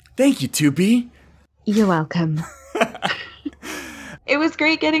that. Thank you, 2B. You're welcome. It was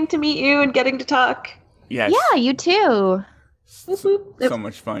great getting to meet you and getting to talk. Yes. Yeah, you too. So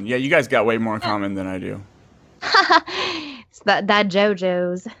much fun. Yeah, you guys got way more in common than I do. It's that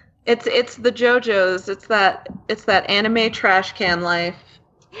JoJo's. It's the JoJo's. It's that anime trash can life.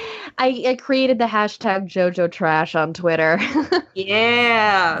 I created the hashtag JoJo Trash on Twitter.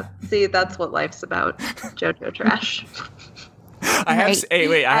 Yeah. See, that's what life's about. JoJo Trash. I have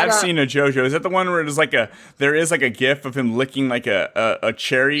seen a JoJo. Is that the one where there is a gif of him licking like a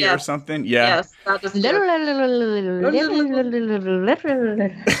cherry or something? Yeah. Yes, that is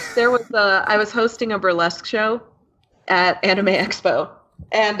I was hosting a burlesque show at Anime Expo,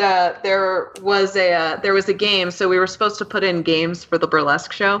 and there was a game. So we were supposed to put in games for the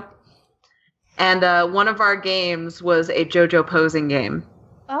burlesque show, and one of our games was a JoJo posing game.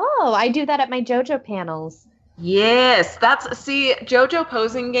 Oh, I do that at my JoJo panels. Yes, JoJo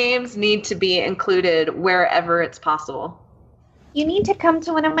posing games need to be included wherever it's possible. You need to come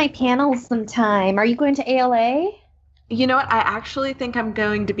to one of my panels sometime. Are you going to ALA? You know what? I actually think I'm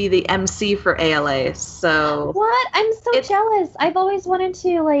going to be the MC for ALA, so... What? I'm so jealous. I've always wanted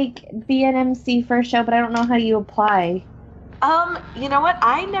to, be an MC for a show, but I don't know how you apply. You know what?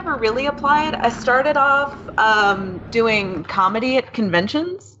 I never really applied. I started off doing comedy at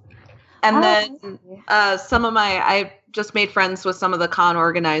conventions, and then I just made friends with some of the con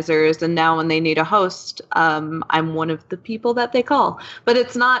organizers, and now when they need a host, I'm one of the people that they call. But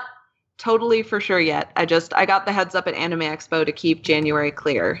it's not totally for sure yet. I got the heads up at Anime Expo to keep January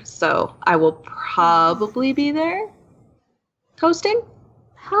clear, so I will probably be there hosting.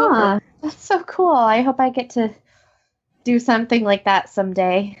 Huh. That's so cool. I hope I get to do something like that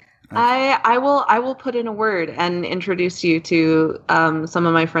someday. I will put in a word and introduce you to some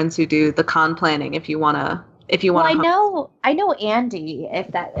of my friends who do the con planning if you wanna. I know Andy.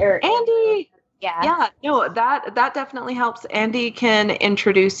 Andy. Yeah. No, that definitely helps. Andy can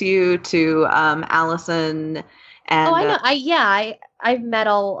introduce you to Allison. And I know. I've met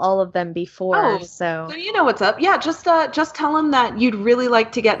all of them before. So you know what's up. Yeah, just tell him that you'd really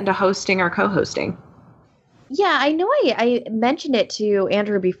like to get into hosting or co-hosting. Yeah, I know I mentioned it to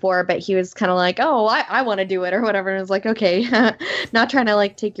Andrew before, but he was kind of like, oh, I want to do it or whatever. And I was like, okay, not trying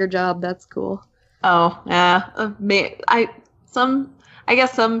to take your job. That's cool. Oh, yeah. I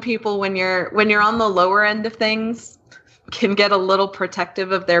guess some people, when you're on the lower end of things, can get a little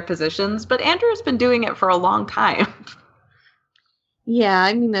protective of their positions. But Andrew's been doing it for a long time. Yeah,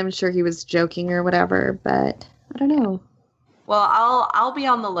 I mean, I'm sure he was joking or whatever, but I don't know. Well, I'll be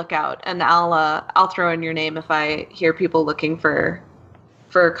on the lookout, and I'll throw in your name if I hear people looking for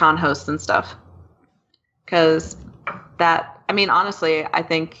con hosts and stuff. Because honestly, I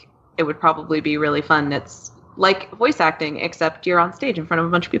think it would probably be really fun. It's like voice acting, except you're on stage in front of a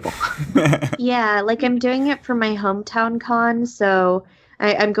bunch of people. Yeah, I'm doing it for my hometown con, so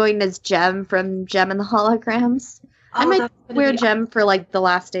I'm going as Jem from Jem and the Holograms. I might wear Jem for the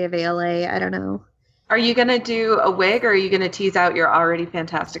last day of ALA. I don't know. Are you going to do a wig, or are you going to tease out your already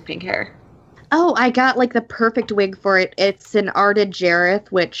fantastic pink hair? Oh, I got the perfect wig for it. It's an Arta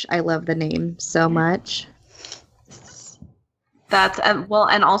Jareth, which I love the name so much. That's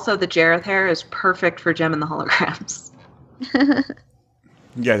and also the Jareth hair is perfect for Jem and the Holograms.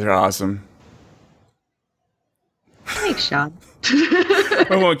 You guys are awesome. Thanks, Sean. I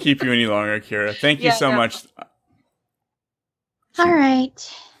won't keep you any longer, Kira. Thank you so much. All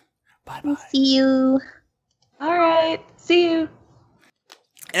right. Bye-bye. See you. All right. See you.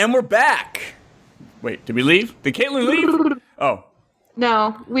 And we're back. Wait, did we leave? Did Caitlin leave? Oh.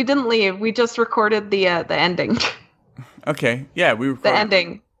 No, we didn't leave. We just recorded the ending. Okay. Yeah, we recorded. The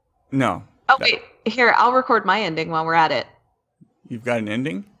ending. No. Oh, wait. Here, I'll record my ending while we're at it. You've got an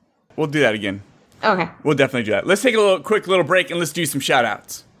ending? We'll do that again. Okay. We'll definitely do that. Let's take a quick little break and let's do some shout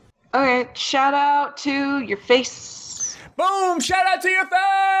outs. Okay. Shout out to your face. Boom! Shout out to your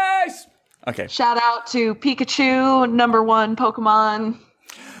face! Okay. Shout out to Pikachu, #1 Pokemon.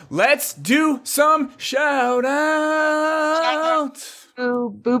 Let's do some shout outs. Shout out to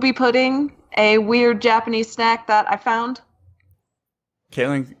Booby Pudding, a weird Japanese snack that I found.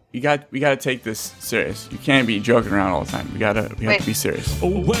 Caitlin, we gotta take this serious. You can't be joking around all the time. We have to be serious.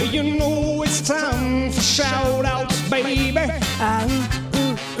 Oh, well, you know it's time for shout outs, baby.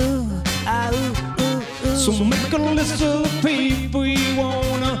 So make a list of people you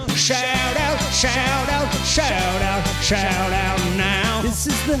wanna shout out, shout out, shout out, shout out now. This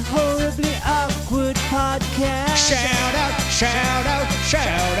is the Horribly Awkward Podcast. Shout out, shout out,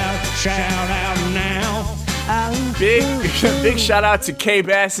 shout out, shout out now. Big shout out to Kay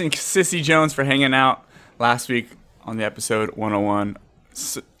Bass and Sissy Jones for hanging out last week on the episode 101.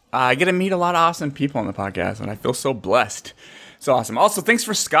 I get to meet a lot of awesome people on the podcast, and I feel so blessed. It's awesome. Also, thanks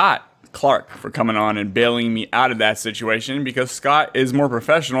for Scott Clark for coming on and bailing me out of that situation, because Scott is more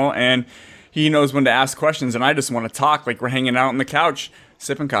professional and he knows when to ask questions, and I just want to talk like we're hanging out on the couch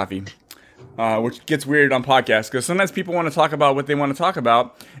sipping coffee, which gets weird on podcasts because sometimes people want to talk about what they want to talk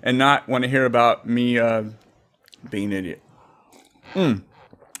about and not want to hear about me being an idiot.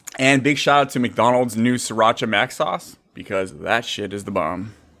 And big shout out to McDonald's new Sriracha Mac Sauce. because that shit is the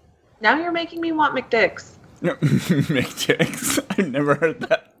bomb. Now you're making me want McDick's. McDick's? I've never heard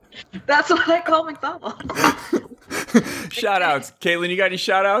that. That's what I call McDonald's. Shout outs. Caitlin, you got any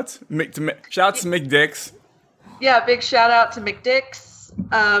shout outs? Shout outs to McDick's. Yeah, big shout out to McDick's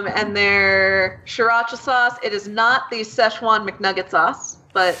and their sriracha sauce. It is not the Szechuan McNugget sauce,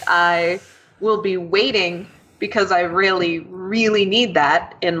 but I will be waiting because I really, really need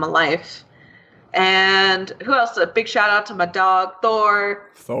that in my life. And who else? A big shout out to my dog, Thor.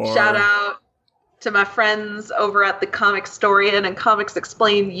 Shout out to my friends over at the Comicstorian and Comics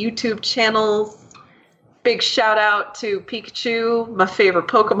Explained YouTube channels. Big shout out to Pikachu, my favorite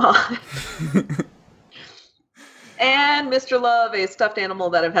Pokemon. And Mr. Love, a stuffed animal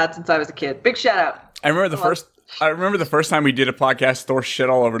that I've had since I was a kid. Big shout out. I remember the first time we did a podcast, Thor shit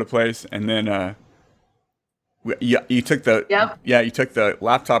all over the place, and then you took the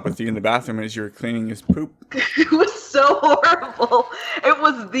laptop with you in the bathroom as you were cleaning his poop. It was so horrible. It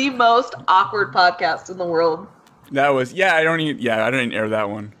was the most awkward podcast in the world. That was I didn't air that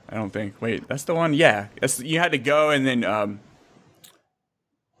one. I don't think. Wait, that's the one. Yeah, you had to go and then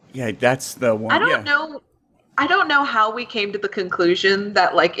that's the one. I don't know how we came to the conclusion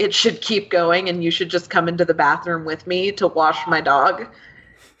that like it should keep going and you should just come into the bathroom with me to wash my dog.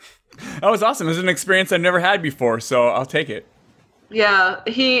 That was awesome. It was an experience I've never had before, so I'll take it. Yeah,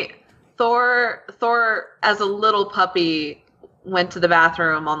 Thor as a little puppy went to the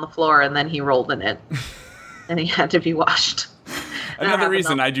bathroom on the floor and then he rolled in it. And he had to be washed. Another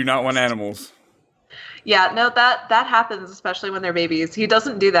reason I do not want animals. Yeah, no, that happens, especially when they're babies. He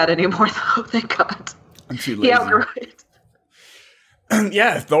doesn't do that anymore, though, thank God. I'm too lazy. He outgrew it.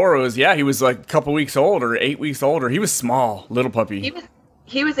 Yeah, Thor was, he was like a couple weeks old or 8 weeks older. He was small, little puppy.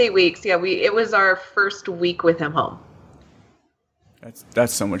 He was 8 weeks. Yeah, it was our first week with him home.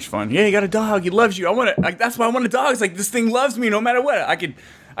 That's so much fun. Yeah, you got a dog. He loves you. That's why I want a dog. It's like, this thing loves me no matter what. I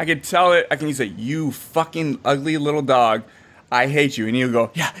could tell it. I can say, you fucking ugly little dog. I hate you. And he'll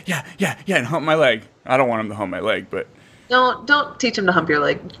go, yeah, and hump my leg. I don't want him to hump my leg, but... Don't teach him to hump your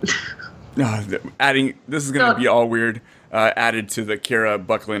leg. No, this is going to be all weird. Added to the Kira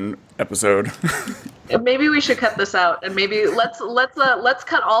Buckland episode. Maybe we should cut this out, and maybe let's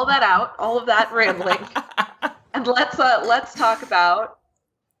cut all that out, all of that rambling, and let's talk about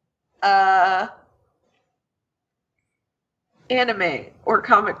anime or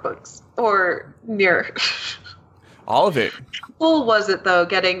comic books or near. All of it. How cool was it though,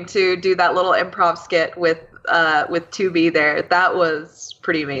 getting to do that little improv skit with 2B there? That was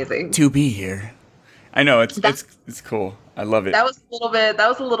pretty amazing. 2B here. I know it's cool. I love it. That was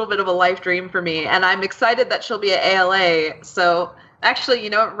a little bit of a life dream for me, and I'm excited that she'll be at ALA. So actually,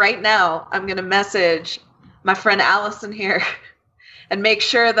 right now I'm gonna message my friend Allison here and make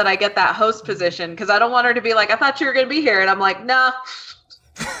sure that I get that host position, because I don't want her to be like, I thought you were gonna be here, and I'm like, nah.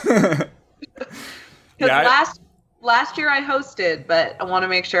 Because last year I hosted, but I want to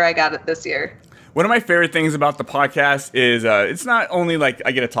make sure I got it this year. One of my favorite things about the podcast is it's not only like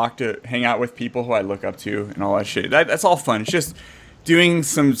I get to hang out with people who I look up to and all that shit. That's all fun. It's just doing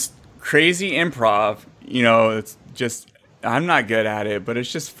some crazy improv. It's just, I'm not good at it, but it's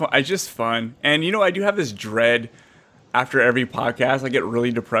just fun. It's just fun. And I do have this dread after every podcast. I get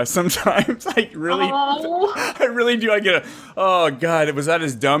really depressed sometimes. I really do. I get oh God, was that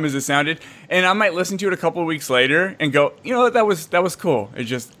as dumb as it sounded? And I might listen to it a couple of weeks later and go, that was cool. It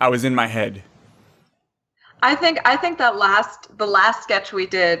just, I was in my head. I think that the last sketch we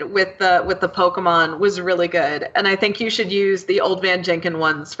did with the Pokemon was really good, and I think you should use the old Van Jenken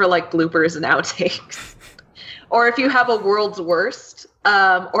ones for like bloopers and outtakes. Or if you have a world's worst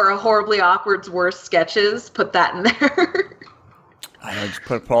or a horribly awkward's worst sketches, put that in there. I know, just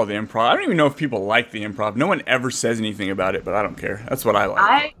put all the improv. I don't even know if people like the improv. No one ever says anything about it, but I don't care. That's what I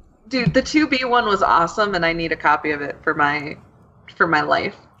like. Dude, the 2B one was awesome, and I need a copy of it for my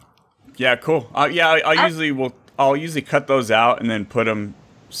life. Yeah, cool. I'll usually cut those out and then put them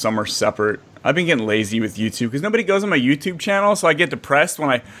somewhere separate. I've been getting lazy with YouTube because nobody goes on my YouTube channel, so I get depressed when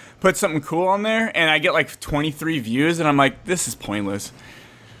I put something cool on there and I get like 23 views and I'm like, this is pointless.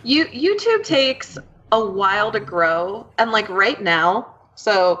 YouTube takes a while to grow, and like right now,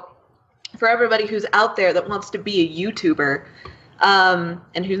 so for everybody who's out there that wants to be a YouTuber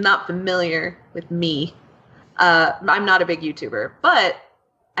and who's not familiar with me, I'm not a big YouTuber, but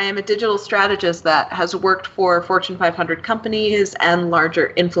I am a digital strategist that has worked for Fortune 500 companies and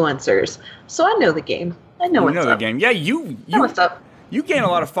larger influencers. So I know the game. I know what's up. You know the game. Yeah, you know what's up. You gain a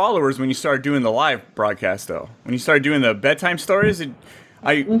lot of followers when you started doing the live broadcast, though. When you started doing the bedtime stories,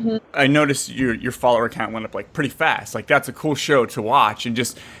 I noticed your follower count went up like pretty fast. Like that's a cool show to watch and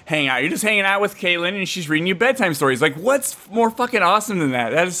just hang out. You're just hanging out with Caitlin and she's reading you bedtime stories. Like what's more fucking awesome than that?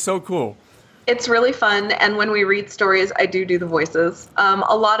 That is so cool. It's really fun, and when we read stories, I do the voices.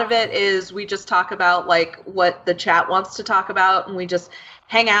 A lot of it is we just talk about like what the chat wants to talk about, and we just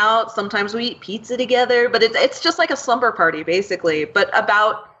hang out. Sometimes we eat pizza together, but it's just like a slumber party basically, but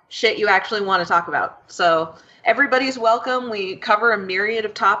about shit you actually want to talk about. So everybody's welcome. We cover a myriad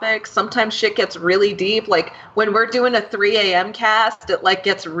of topics. Sometimes shit gets really deep. Like when we're doing a 3 a.m. cast, it like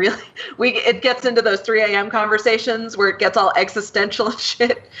gets really, it gets into those 3 a.m. conversations where it gets all existential and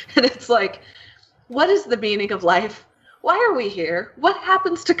shit. And it's like, what is the meaning of life? Why are we here? What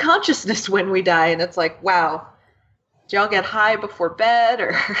happens to consciousness when we die? And it's like, wow, did y'all get high before bed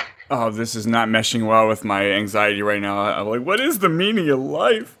or? Oh, this is not meshing well with my anxiety right now. I'm like, what is the meaning of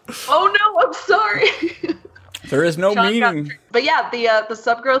life? Oh no, I'm sorry. There is no meaning. But yeah, the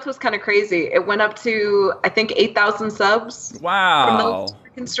sub growth was kind of crazy. It went up to, I think, 8,000 subs. Wow. From those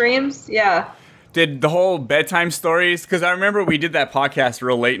freaking streams. Yeah. Did the whole bedtime stories, because I remember we did that podcast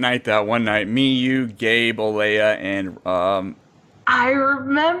real late night that one night. Me, you, Gabe, Olea, and I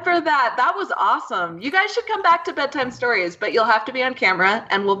remember that. That was awesome. You guys should come back to bedtime stories, but you'll have to be on camera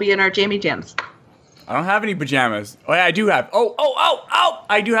and we'll be in our Jamie Jams. I don't have any pajamas. Oh yeah, I do have.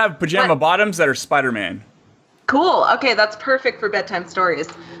 I do have pajama bottoms that are Spider-Man. Cool. Okay, that's perfect for bedtime stories.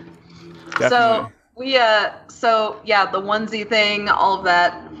 Definitely. So we the onesie thing, all of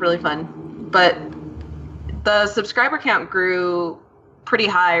that, really fun. But the subscriber count grew pretty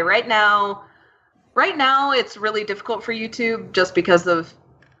high. Right now it's really difficult for YouTube just because of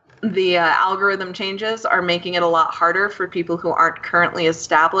the algorithm changes are making it a lot harder for people who aren't currently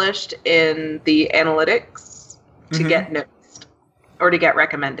established in the analytics to get noticed or to get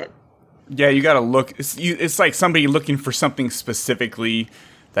recommended. Yeah, you gotta look. It's like somebody looking for something specifically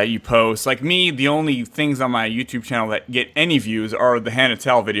that you post. Like me, the only things on my YouTube channel that get any views are the Hannah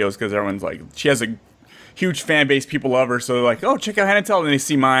Tell videos because everyone's like, she has a huge fan base, people love her, so they're like, oh, check out Hannah Tell, and they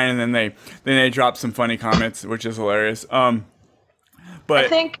see mine, and then they drop some funny comments, which is hilarious. But I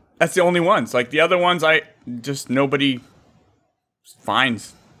think that's the only ones. Like the other ones, nobody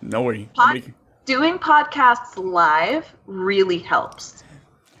finds. Nobody. Doing podcasts live really helps.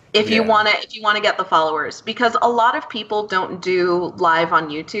 If you want to get the followers, because a lot of people don't do live on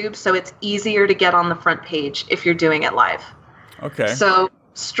YouTube, so it's easier to get on the front page if you're doing it live. Okay. So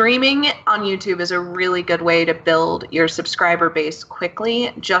streaming on YouTube is a really good way to build your subscriber base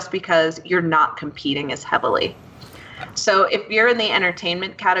quickly, just because you're not competing as heavily. So if you're in the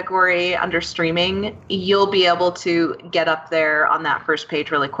entertainment category under streaming, you'll be able to get up there on that first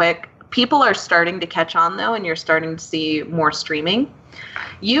page really quick. People are starting to catch on though, and you're starting to see more streaming.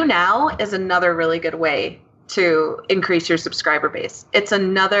 YouNow is another really good way to increase your subscriber base. It's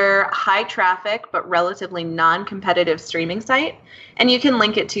another high traffic but relatively non-competitive streaming site, and you can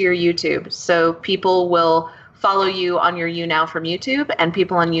link it to your YouTube. So people will follow you on your YouNow from YouTube, and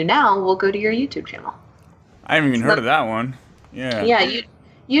people on YouNow will go to your YouTube channel. I haven't even heard of that one. Yeah. Yeah,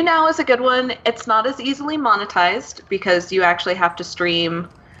 YouNow is a good one. It's not as easily monetized because you actually have to stream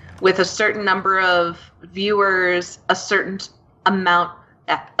with a certain number of viewers, a certain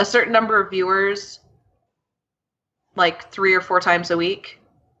number of viewers, like 3 or 4 times a week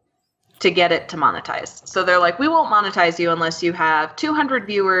to get it to monetize. So they're like, we won't monetize you unless you have 200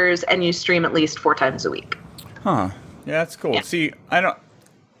 viewers and you stream at least 4 times a week. Huh. Yeah, that's cool. Yeah. See, I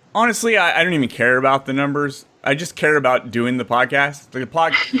don't even care about the numbers. I just care about doing the podcast.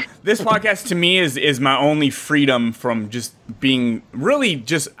 This podcast to me is my only freedom from just being really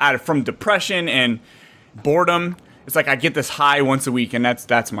just from depression and boredom. It's like I get this high once a week, and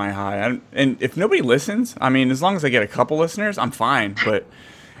that's my high. And if nobody listens, I mean, as long as I get a couple listeners, I'm fine. But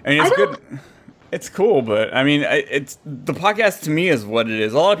I mean, it's good. It's cool, but I mean, it's the podcast to me is what it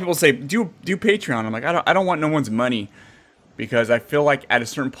is. A lot of people say do Patreon. I'm like, I don't want no one's money, because I feel like at a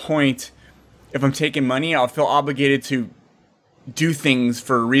certain point, if I'm taking money, I'll feel obligated to do things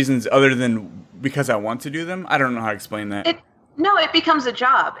for reasons other than because I want to do them. I don't know how to explain that. It becomes a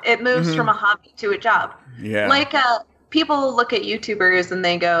job. It moves from a hobby to a job. Yeah. Like people look at YouTubers and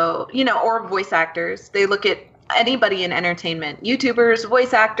they go, or voice actors. They look at anybody in entertainment, YouTubers,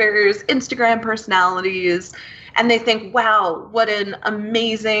 voice actors, Instagram personalities, and they think, wow, what an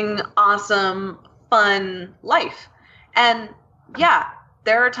amazing, awesome, fun life. And yeah,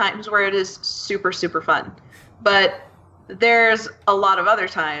 there are times where it is super, super fun. But there's a lot of other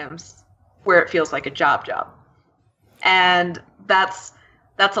times where it feels like a job. And that's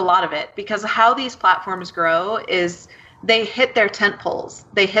a lot of it, because how these platforms grow is they hit their tent poles,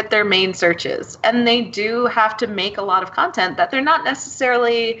 they hit their main searches, and they do have to make a lot of content that they're not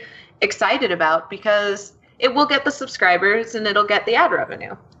necessarily excited about because it will get the subscribers and it'll get the ad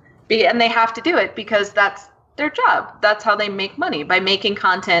revenue. And they have to do it because that's their job. That's how they make money, by making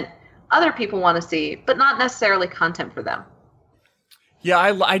content other people want to see, but not necessarily content for them. Yeah,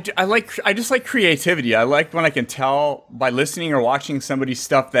 I just like creativity. I like when I can tell by listening or watching somebody's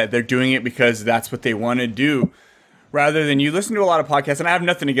stuff that they're doing it because that's what they want to do, rather than you listen to a lot of podcasts, and I have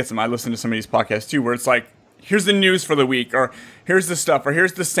nothing against them. I listen to some of these podcasts too, where it's like, here's the news for the week, or here's the stuff, or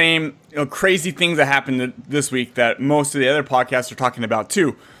here's the same crazy things that happened this week that most of the other podcasts are talking about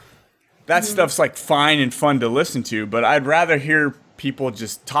too. That stuff's like fine and fun to listen to, but I'd rather hear people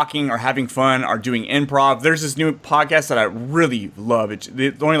just talking or having fun or doing improv. There's this new podcast that I really love. It's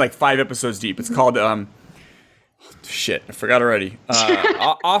only like 5 episodes deep. It's called shit, I forgot already.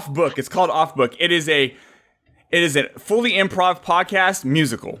 Off Book. It's called Off Book. It is a fully improv podcast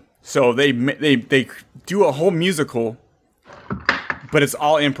musical. So they do a whole musical, but it's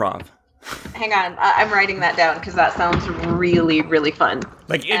all improv. Hang on, I'm writing that down because that sounds really, really fun.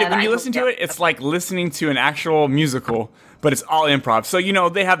 Like when you listen to it, it's like listening to an actual musical, but it's all improv. So,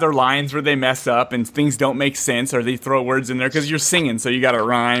 they have their lines where they mess up and things don't make sense, or they throw words in there because you're singing, so you got to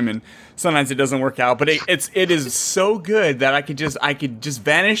rhyme, and sometimes it doesn't work out. But it is so good that I could just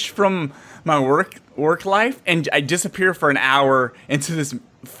vanish from my work life and I disappear for an hour into this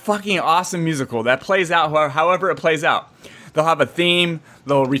fucking awesome musical that plays out however it plays out. They'll have a theme.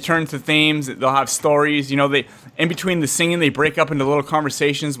 They'll return to themes. They'll have stories. They in between the singing, they break up into little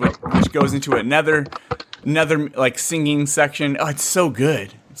conversations, which goes into another like singing section. Oh, it's so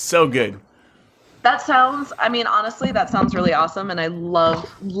good. It's so good. That sounds. Honestly, that sounds really awesome, and I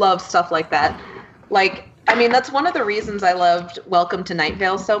love stuff like that. That's one of the reasons I loved Welcome to Night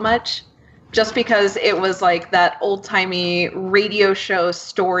Vale so much. Just because it was like that old-timey radio show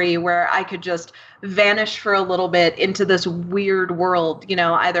story where I could just vanish for a little bit into this weird world,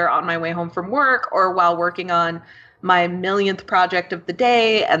 either on my way home from work or while working on my millionth project of the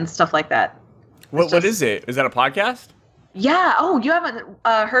day and stuff like that. What is it? Is that a podcast? Yeah. Oh, you haven't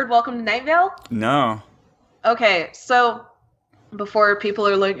heard Welcome to Night Vale? No. Okay, so before people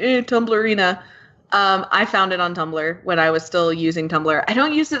are like, Tumblrina, I found it on Tumblr when I was still using Tumblr. I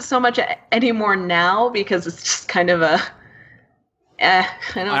don't use it so much anymore now because it's just kind of a... I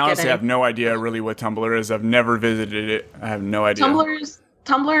honestly have no idea really what Tumblr is. I've never visited it. I have no idea.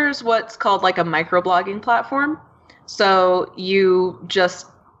 Tumblr's what's called like a microblogging platform. So you just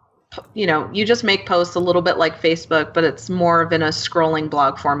make posts a little bit like Facebook, but it's more of in a scrolling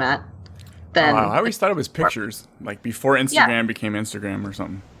blog format. I always thought it was pictures, like before Instagram became Instagram or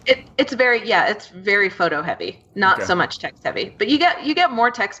something. It's very photo heavy, not so much text heavy. But you get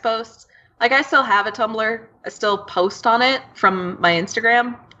more text posts. Like I still have a Tumblr. I still post on it from my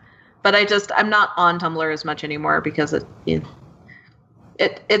Instagram, but I'm not on Tumblr as much anymore because it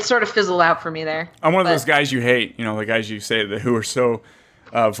sort of fizzled out for me there. I'm one of those guys you hate, the guys you say who are so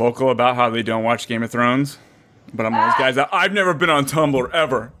vocal about how they don't watch Game of Thrones. But I'm one of those guys that I've never been on Tumblr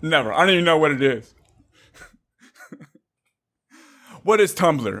ever, never. I don't even know what it is. What is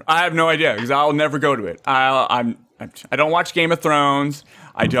Tumblr? I have no idea because I'll never go to it. I don't watch Game of Thrones.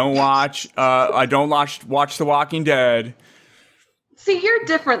 I don't watch The Walking Dead. See, you're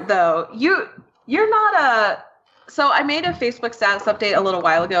different though. You're not a. So I made a Facebook status update a little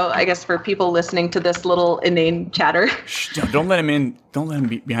while ago. I guess for people listening to this little inane chatter. Shh, don't let him in. Don't let him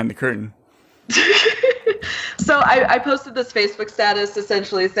be behind the curtain. So I posted this Facebook status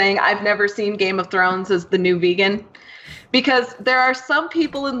essentially saying I've never seen Game of Thrones as the new vegan. Because there are some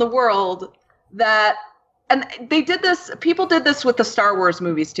people in the world that, and people did this with the Star Wars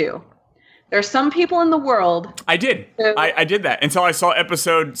movies too. There are some people in the world. I did. I did that until I saw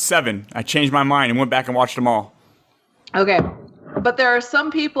episode 7. I changed my mind and went back and watched them all. Okay. But there are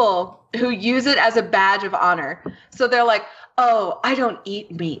some people who use it as a badge of honor. So they're like, oh, I don't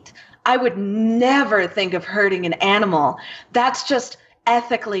eat meat. I would never think of hurting an animal. That's just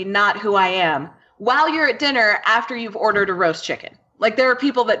ethically not who I am. While you're at dinner after you've ordered a roast chicken. Like, there are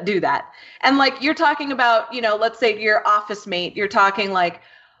people that do that. And, like, you're talking about, let's say to your office mate, you're talking like,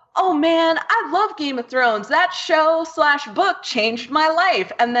 oh, man, I love Game of Thrones. That show/book changed my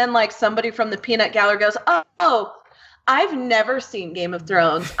life. And then, like, somebody from the peanut gallery goes, oh, I've never seen Game of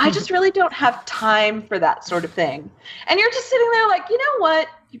Thrones. I just really don't have time for that sort of thing. And you're just sitting there like, you know what,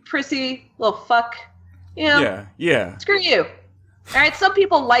 you prissy little fuck. Yeah. Screw you. All right, some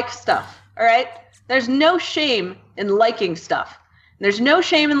people like stuff, all right? There's no shame in liking stuff. There's no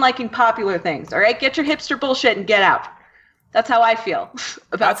shame in liking popular things, all right? Get your hipster bullshit and get out. That's how I feel.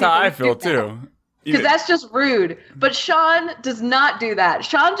 That's how I feel, too. because that's just rude. But Sean does not do that.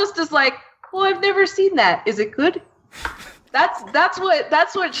 Sean just is like, well, I've never seen that. Is it good? That's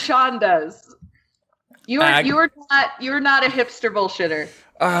what Sean does. You're not a hipster bullshitter.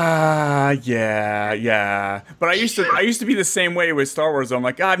 Yeah. But I used to be the same way with Star Wars. I'm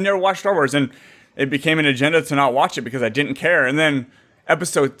like, I've never watched Star Wars, and it became an agenda to not watch it because I didn't care. And then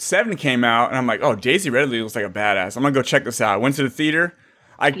Episode 7 came out, and I'm like, oh, Daisy Ridley looks like a badass. I'm gonna go check this out. I went to the theater.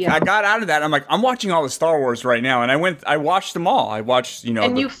 I got out of that. I'm like, I'm watching all the Star Wars right now, and I watched them all. I watched,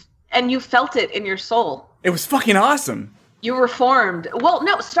 and you felt it in your soul. It was fucking awesome. You were formed. Well,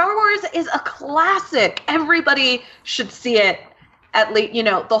 no, Star Wars is a classic. Everybody should see it. At least,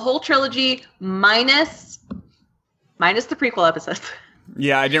 the whole trilogy minus the prequel episodes.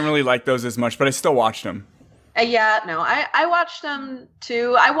 Yeah, I didn't really like those as much, but I still watched them. I watched them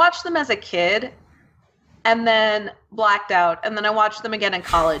too. I watched them as a kid and then blacked out. And then I watched them again in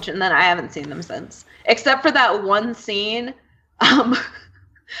college, and then I haven't seen them since. Except for that one scene.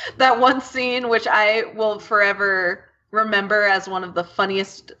 That one scene which I will forever remember as one of the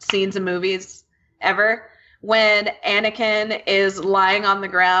funniest scenes in movies ever. When Anakin is lying on the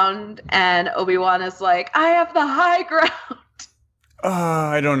ground and Obi-Wan is like, I have the high ground.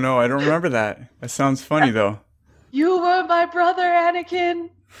 I don't know. I don't remember that. That sounds funny, though. You were my brother, Anakin.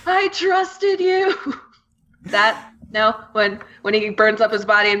 I trusted you. When he burns up his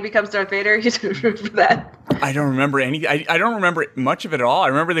body and becomes Darth Vader, you don't remember that? I don't remember any. I don't remember much of it at all. I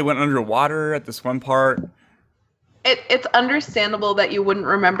remember they went underwater at this one part. It's understandable that you wouldn't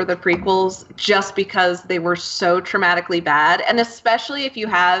remember the prequels just because they were so traumatically bad. And especially if you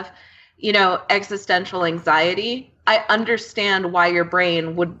have, existential anxiety, I understand why your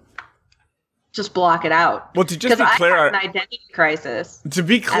brain would just block it out. Well, to just be clear, I had an identity crisis. To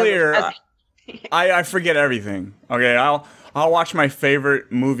be clear, I forget everything. Okay, I'll watch my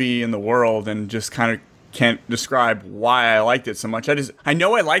favorite movie in the world and just kind of can't describe why I liked it so much. I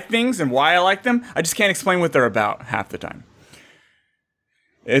know I like things and why I like them. I just can't explain what they're about half the time.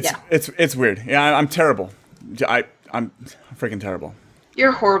 It's weird. Yeah, I'm terrible. I'm freaking terrible.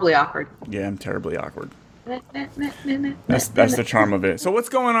 You're horribly awkward. Yeah, I'm terribly awkward. That's the charm of it. So what's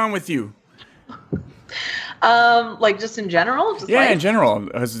going on with you? Just in general? In general.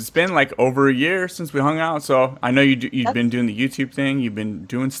 It's been like over a year since we hung out. So I know you've been doing the YouTube thing. You've been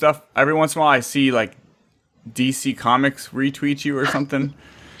doing stuff. Every once in a while I see like DC Comics retweet you or something.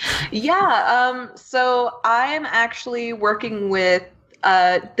 Yeah. So I'm actually working with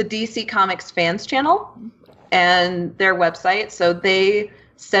the DC Comics fans channel and their website. So they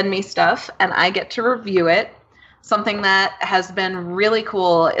send me stuff and I get to review it. Something that has been really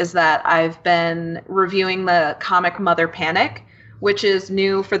cool is that I've been reviewing the comic Mother Panic, which is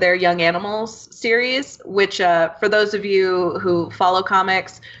new for their Young Animals series, which for those of you who follow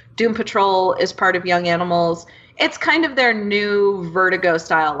comics, Doom Patrol is part of Young Animals. It's kind of their new Vertigo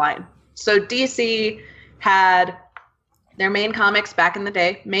style line. So DC had their main comics back in the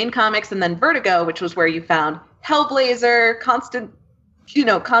day, main comics, and then Vertigo, which was where you found Hellblazer, Constantine.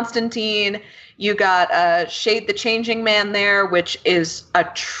 You got Shade the Changing Man there, which is a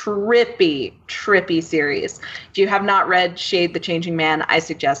trippy series. If you have not read Shade the Changing Man, I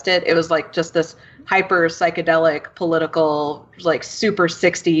suggest it. It was like just this hyper psychedelic, political, like super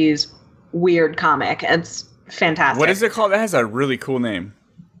 60s weird comic. And it's fantastic. What is it called? That has a really cool name.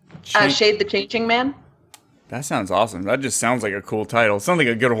 Shade the Changing Man. That sounds awesome. That just sounds like a cool title. It sounds like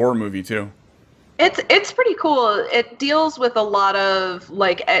a good horror movie too. It's pretty cool. It deals with a lot of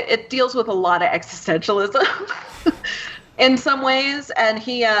existentialism in some ways.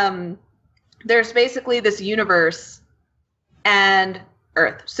 And there's basically this universe and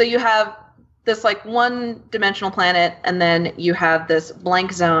Earth. So you have this like one-dimensional planet, and then you have this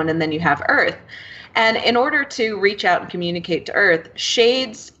blank zone, and then you have Earth. And in order to reach out and communicate to Earth,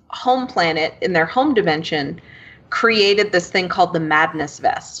 Shade's home planet in their home dimension created this thing called the Madness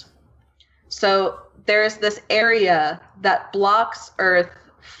Vest. So there's this area that blocks Earth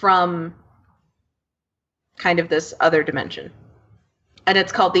from kind of this other dimension. And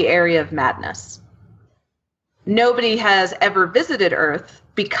it's called the Area of Madness. Nobody has ever visited Earth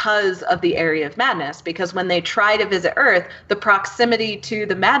because of the Area of Madness, because when they try to visit Earth, the proximity to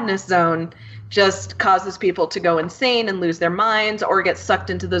the Madness Zone just causes people to go insane and lose their minds or get sucked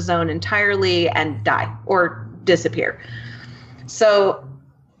into the zone entirely and die or disappear. So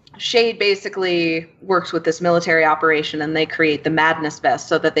Shade basically works with this military operation, and they create the Madness Vest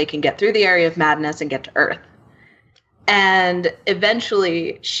so that they can get through the Area of Madness and get to Earth. And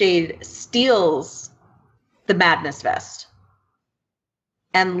eventually Shade steals the Madness Vest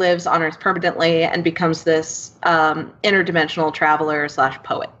and lives on Earth permanently and becomes this interdimensional traveler /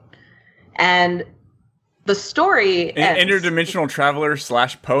 poet. And The story ends. Interdimensional traveler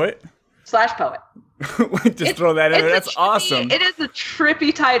 / poet? / poet. Just throw that in there. That's awesome. It is a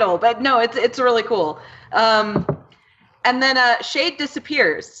trippy title, but no, it's really cool. And then Shade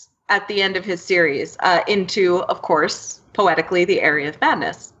disappears at the end of his series into, of course, poetically, the Area of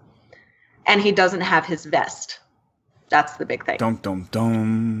Madness. And he doesn't have his vest. That's the big thing. Dum, dum,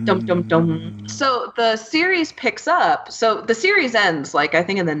 dum. Dum, dum, dum. So the series picks up. So the series ends, like, I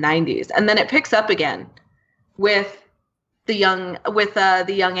think in the 90s. And then it picks up again with the young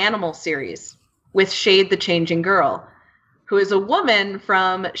Animal series with Shade the Changing Girl, who is a woman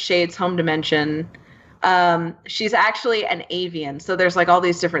from Shade's home dimension. She's actually an avian. So there's like all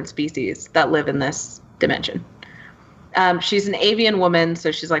these different species that live in this dimension. She's an avian woman,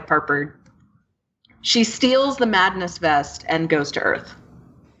 so she's like part bird. She steals the Madness vest and goes to Earth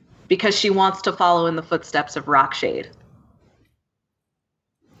because she wants to follow in the footsteps of Rockshade.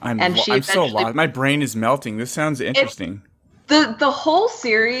 I'm so lost. My brain is melting. This sounds interesting. The whole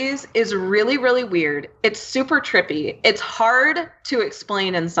series is really, really weird. It's super trippy. It's hard to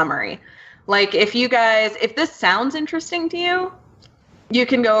explain in summary. Like, if this sounds interesting to you, you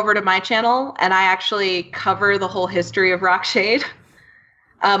can go over to my channel, and I actually cover the whole history of Rockshade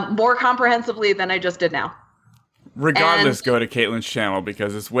more comprehensively than I just did now. Regardless, go to Caitlin's channel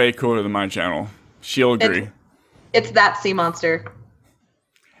because it's way cooler than my channel. She'll agree. It's that sea monster.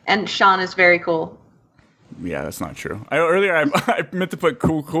 And Sean is very cool. Yeah, that's not true. Earlier, I meant to put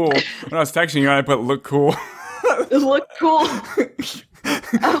cool. When I was texting you, I put look cool. Look cool. I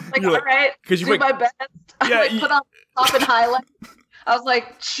was like, all right, do my best. Yeah, I put on top and highlight. I was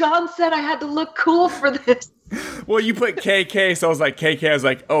like, Sean said I had to look cool for this. Well, you put KK, so I was like, KK. I was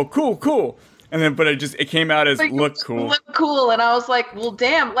like, oh, cool. And then, but it came out as like, look cool. Look cool. And I was like, well,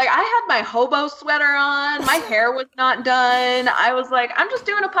 damn. Like, I had my hobo sweater on. My hair was not done. I was like, I'm just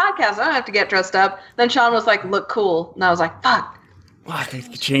doing a podcast. I don't have to get dressed up. Then Sean was like, look cool. And I was like, fuck. Well, I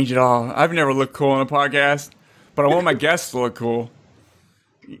could change it all. I've never looked cool on a podcast, but I want my guests to look cool.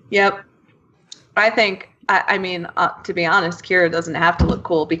 Yep. I think, I mean, to be honest, Kira doesn't have to look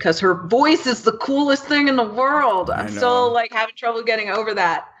cool because her voice is the coolest thing in the world. I'm still, like, having trouble getting over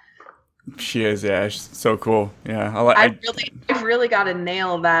that. She is, yeah. She's so cool. Yeah. I really got to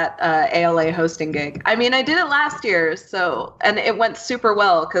nail that ALA hosting gig. I mean, I did it last year, and it went super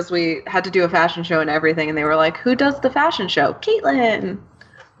well because we had to do a fashion show and everything, and they were like, who does the fashion show? Caitlin.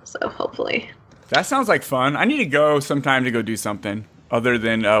 So hopefully. That sounds like fun. I need to go sometime to go do something other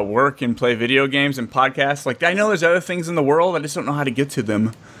than work and play video games and podcasts. Like, I know there's other things in the world. I just don't know how to get to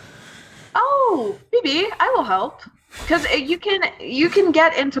them. Oh, maybe I will help. Because you can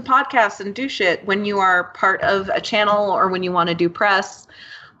get into podcasts and do shit when you are part of a channel or when you want to do press.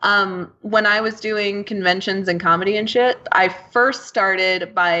 When I was doing conventions and comedy and shit, I first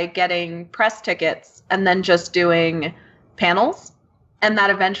started by getting press tickets and then just doing panels. And that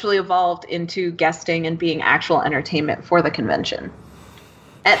eventually evolved into guesting and being actual entertainment for the convention.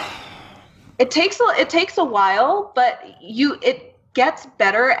 And it takes a while, but it gets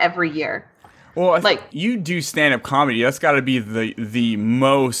better every year. Well, you do stand-up comedy. That's got to be the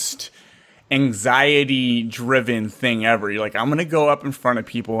most anxiety-driven thing ever. You're like, I'm going to go up in front of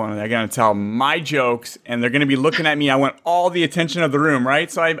people, and they're going to tell my jokes, and they're going to be looking at me. I want all the attention of the room,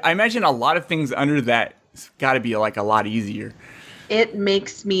 right? So I imagine a lot of things under that got to be, like, a lot easier. It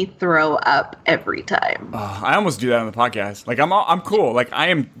makes me throw up every time. I almost do that on the podcast. Like, I'm cool. Like, I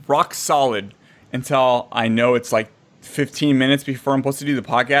am rock solid until I know it's, like, 15 minutes before I'm supposed to do the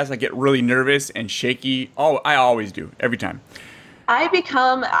podcast. I get really nervous and shaky. Oh, I always do. Every time.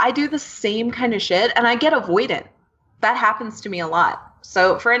 I do the same kind of shit and I get avoidant. That happens to me a lot.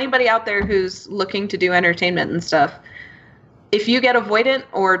 So for anybody out there who's looking to do entertainment and stuff, if you get avoidant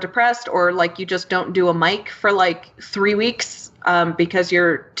or depressed or like you just don't do a mic for like 3 weeks because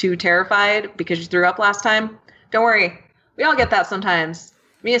you're too terrified because you threw up last time, don't worry. We all get that sometimes.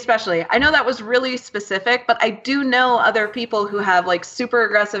 Me especially. I know that was really specific, but I do know other people who have like super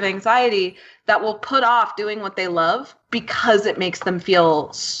aggressive anxiety that will put off doing what they love because it makes them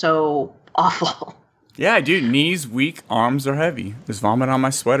feel so awful. Yeah, dude. Knees weak, arms are heavy. There's vomit on my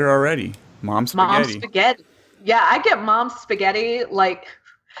sweater already. Mom spaghetti. Yeah, I get mom spaghetti. Like,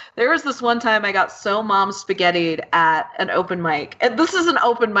 there was this one time I got so mom spaghettied at an open mic. And this is an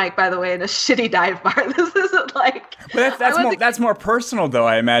open mic, by the way, in a shitty dive bar. This isn't like... But that's more personal, though,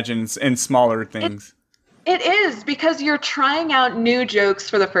 I imagine, in smaller things. It is, because you're trying out new jokes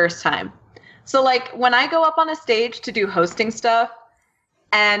for the first time. So, like, when I go up on a stage to do hosting stuff,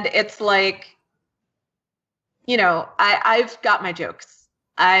 and it's like, you know, I've got my jokes.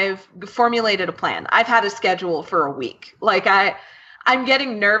 I've formulated a plan. I've had a schedule for a week. Like, I'm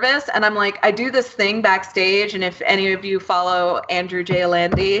getting nervous, and I'm like, I do this thing backstage, and if any of you follow Andrew J.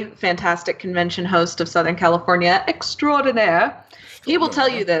 Alandi, fantastic convention host of Southern California extraordinaire, he will tell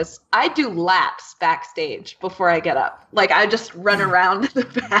you this. I do laps backstage before I get up. Like, I just run around the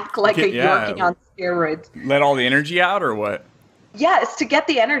back like a Yorkie on steroids. Let all the energy out, or what? Yeah, it's to get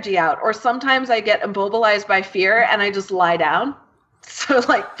the energy out. Or sometimes I get immobilized by fear, and I just lie down. So,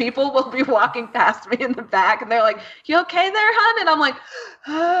 like, people will be walking past me in the back, and they're like, "You okay there, hon?" And I'm like,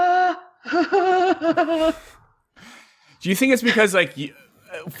 Do you think it's because, like,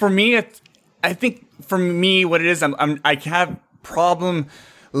 for me, I think for me, what it is, I have problem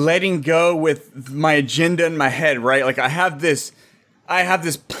letting go with my agenda in my head, right? Like, I have this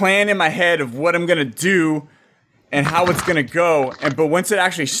plan in my head of what I'm gonna do and how it's gonna go, but once it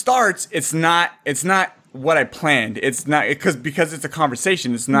actually starts, it's not what I planned. It's not because it's a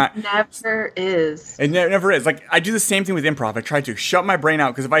conversation. It's not. It never is. It never is. Like, I do the same thing with improv. I try to shut my brain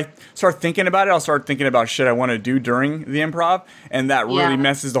out, because if I start thinking about it, I'll start thinking about shit I want to do during the improv, and that really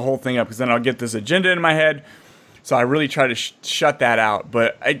messes the whole thing up, because then I'll get this agenda in my head. So I really try to shut that out.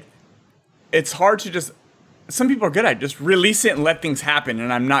 But it's hard to just. Some people are good at just release it and let things happen,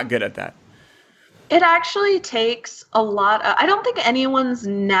 and I'm not good at that. It actually takes a lot of, I don't think anyone's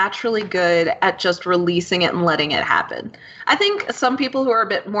naturally good at just releasing it and letting it happen. I think some people who are a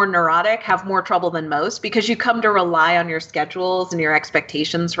bit more neurotic have more trouble than most, because you come to rely on your schedules and your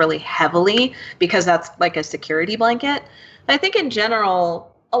expectations really heavily, because that's like a security blanket. I think in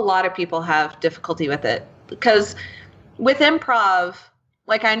general, a lot of people have difficulty with it, because with improv,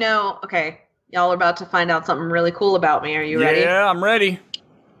 like, I know, okay, y'all are about to find out something really cool about me. Are you ready? Yeah, I'm ready.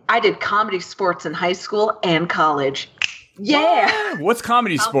 I did comedy sports in high school and college. Yeah. What's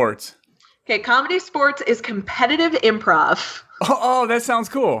comedy sports? Okay, comedy sports is competitive improv. Oh, that sounds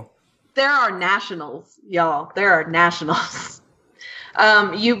cool. There are nationals, y'all. There are nationals.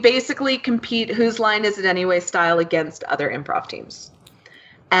 You basically compete whose line is it anyway style against other improv teams.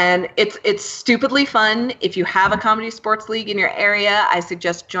 And it's stupidly fun. If you have a comedy sports league in your area, I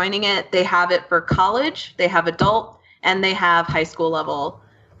suggest joining it. They have it for college, they have adult, and they have high school level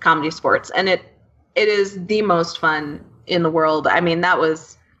comedy sports, and it is the most fun in the world. I mean, that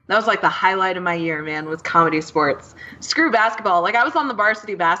was like the highlight of my year, man, was comedy sports. Screw basketball. Like, I was on the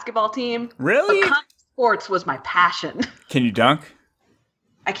varsity basketball team. Really? But comedy sports was my passion. Can you dunk?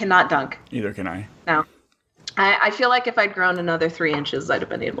 I cannot dunk. Neither can I. No. I feel like if I'd grown another 3 inches, I'd have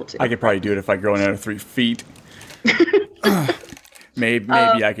been able to. I could probably do it if I grow another 3 feet. Maybe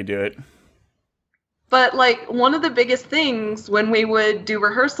I could do it. But, like, one of the biggest things when we would do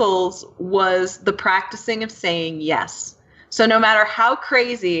rehearsals was the practicing of saying yes. So no matter how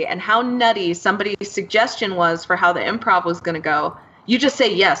crazy and how nutty somebody's suggestion was for how the improv was going to go, you just say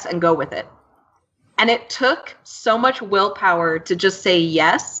yes and go with it. And it took so much willpower to just say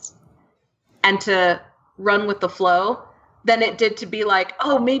yes and to run with the flow than it did to be like,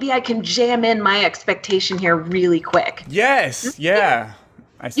 oh, maybe I can jam in my expectation here really quick. Yes, yeah.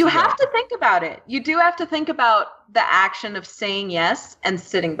 You have to think about it. You do have to think about the action of saying yes and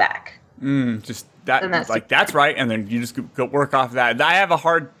sitting back. Just that, like, that's right. And then you just go work off that. I have a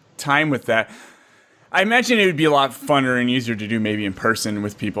hard time with that. I imagine it would be a lot funner and easier to do maybe in person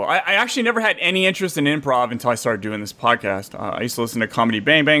with people. I actually never had any interest in improv until I started doing this podcast. I used to listen to Comedy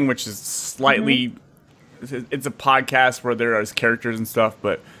Bang Bang, which is slightly, it's a podcast where there are characters and stuff,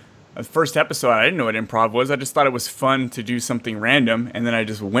 but the first episode, I didn't know what improv was. I just thought it was fun to do something random, and then I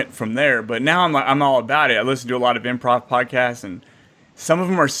just went from there. But now I'm all about it. I listen to a lot of improv podcasts, and some of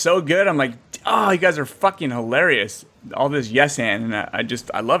them are so good. I'm like, oh, you guys are fucking hilarious. All this yes and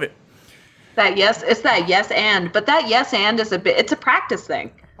I love it. It's that yes and, but that yes and is it's a practice thing.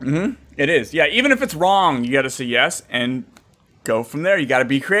 Mm-hmm. It is. Yeah, even if it's wrong, you got to say yes and go from there. You got to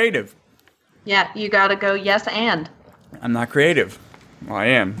be creative. Yeah, you got to go yes and. I'm not creative. Well, I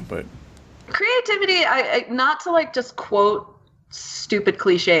am, but creativity, I not to like just quote stupid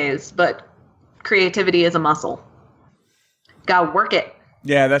cliches, but creativity is a muscle. Gotta work it.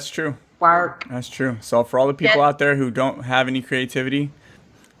 Yeah, that's true. Work. That's true. So for all the people out there who don't have any creativity,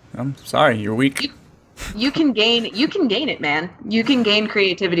 I'm sorry, you're weak. You can gain it, man. You can gain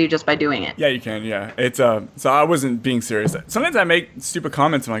creativity just by doing it. Yeah, you can. Yeah, it's so I wasn't being serious. Sometimes I make stupid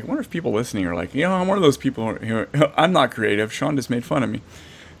comments. I'm like, I wonder if people listening are like, I'm one of those people who I'm not creative. Sean just made fun of me.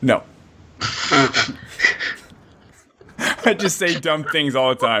 No, I just say dumb things all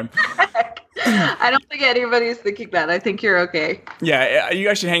the time. I don't think anybody's thinking that. I think you're okay. Yeah, you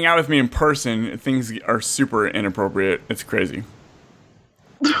guys should hang out with me in person. Things are super inappropriate. It's crazy.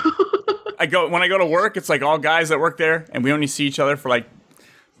 When I go to work, it's like all guys that work there, and we only see each other for like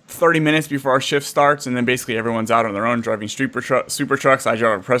 30 minutes before our shift starts, and then basically everyone's out on their own driving super trucks. I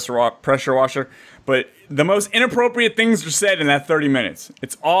drive a pressure washer. But the most inappropriate things are said in that 30 minutes.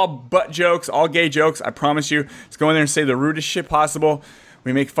 It's all butt jokes, all gay jokes. I promise you. Let's go in there and say the rudest shit possible.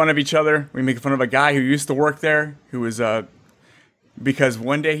 We make fun of each other. We make fun of a guy who used to work there, who was because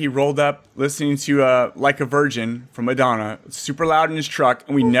one day he rolled up listening to Like a Virgin from Madonna, super loud in his truck,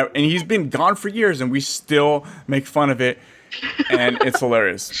 and he's been gone for years, and we still make fun of it, and it's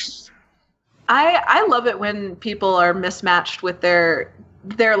hilarious. I love it when people are mismatched with their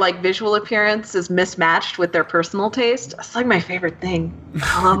like visual appearance is mismatched with their personal taste. It's like my favorite thing.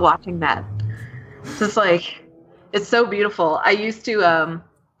 I love watching that. It's just like, it's so beautiful. I used to,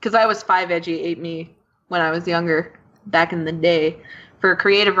 because I was 5 Edgy 8 Me when I was younger, back in the day, for a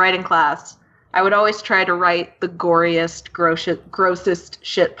creative writing class. I would always try to write the goriest, grossest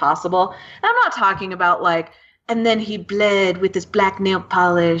shit possible. And I'm not talking about like, and then he bled with his black nail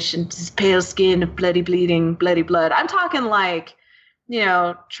polish and his pale skin of bloody blood. I'm talking like,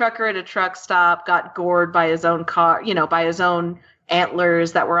 trucker at a truck stop got gored by his own car, by his own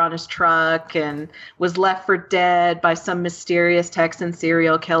antlers that were on his truck, and was left for dead by some mysterious Texan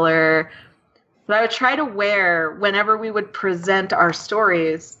serial killer. But I would try to wear, whenever we would present our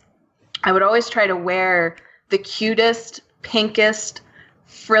stories, I would always try to wear the cutest, pinkest,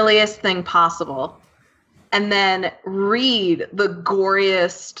 frilliest thing possible, and then read the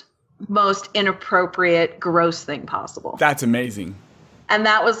goriest, most inappropriate, gross thing possible. That's amazing. And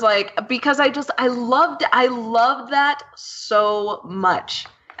that was like, because I loved that so much.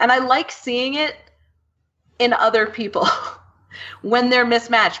 And I like seeing it in other people when they're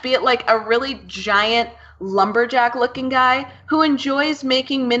mismatched, be it like a really giant lumberjack looking guy who enjoys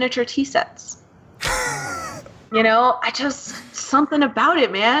making miniature tea sets. Something about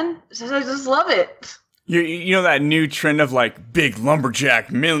it, man. I just love it. You know that new trend of like big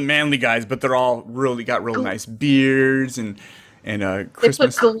lumberjack manly guys, but they're all got real nice beards and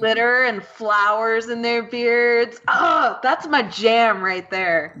Christmas. They put glitter and flowers in their beards. Oh, that's my jam right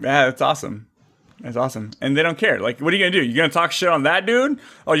there. Yeah, that's awesome. That's awesome. And they don't care. Like, what are you going to do? You going to talk shit on that dude?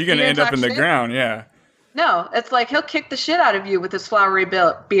 Oh, you're going to end up in the ground. Yeah. No, it's like he'll kick the shit out of you with his flowery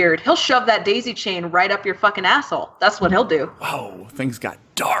beard. He'll shove that daisy chain right up your fucking asshole. That's what he'll do. Whoa, things got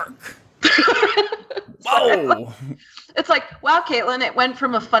dark. Whoa. It's like, wow, Caitlin, it went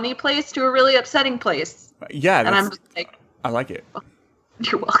from a funny place to a really upsetting place. Yeah. And I'm just like, I like it.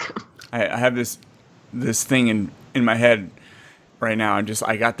 You're welcome. I have this thing in my head right now.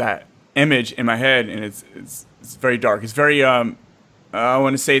 I got that image in my head, and it's very dark. It's very I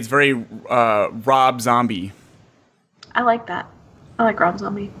want to say it's very Rob Zombie. I like that. I like Rob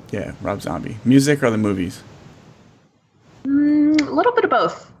Zombie. Yeah, Rob Zombie. Music or the movies? A little bit of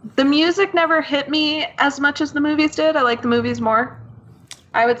both. The music never hit me as much as the movies did. I like the movies more,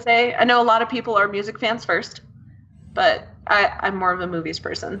 I would say. I know a lot of people are music fans first, but I'm more of a movies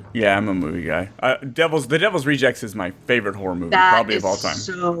person. Yeah, I'm a movie guy. The Devil's Rejects is my favorite horror movie, probably of all time.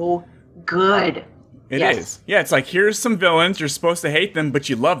 So good. It is. Yeah, it's like, here's some villains. You're supposed to hate them, but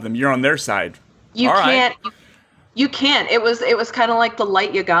you love them. You're on their side. You can't. It was kind of like the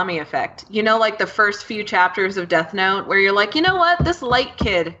Light Yagami effect. Like the first few chapters of Death Note, where you're like, you know what? This Light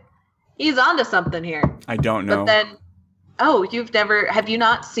kid, he's onto something here. I don't know. But then, have you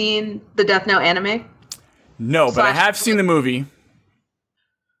not seen the Death Note anime? No, but I have seen the movie.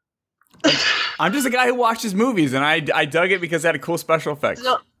 I'm just a guy who watches movies, and I dug it because it had a cool special effects.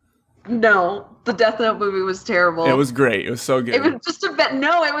 No, the Death Note movie was terrible. It was great. It was so good. It was just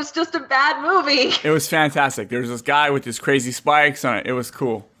a bad movie. It was fantastic. There was this guy with his crazy spikes on it. It was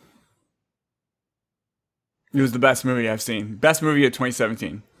cool. It was the best movie I've seen. Best movie of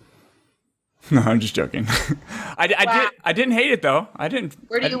 2017. No, I'm just joking. I didn't hate it though. I didn't.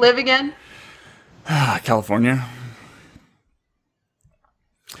 Where do you live again? California.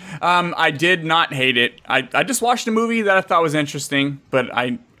 I did not hate it. I just watched a movie that I thought was interesting, but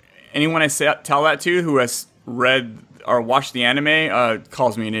anyone I tell that to who has read or watched the anime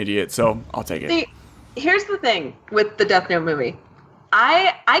calls me an idiot, so I'll take it. See, here's the thing with the Death Note movie.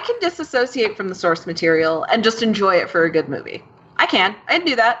 I can disassociate from the source material and just enjoy it for a good movie. I can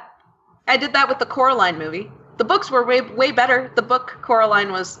do that. I did that with the Coraline movie. The books were way better. The book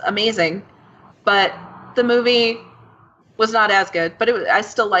Coraline was amazing, but the movie was not as good. But I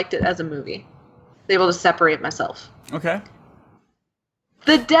still liked it as a movie. I was able to separate myself. Okay.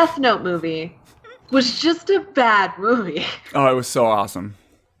 The Death Note movie was just a bad movie. Oh, it was so awesome.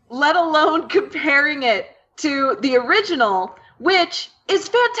 Let alone comparing it to the original, which is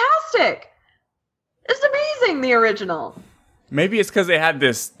fantastic. It's amazing, the original. Maybe it's because they had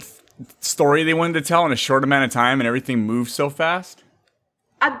this story they wanted to tell in a short amount of time and everything moved so fast.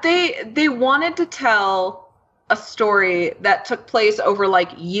 They wanted to tell a story that took place over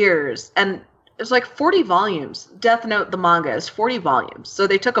like years, and it's like 40 volumes. Death Note, the manga, is 40 volumes. So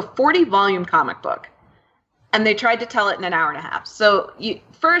they took a 40-volume comic book, and they tried to tell it in an hour and a half. So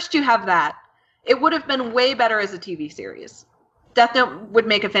first you have that. It would have been way better as a TV series. Death Note would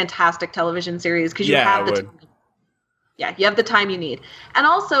make a fantastic television series because you have the time. Yeah, you have the time you need. And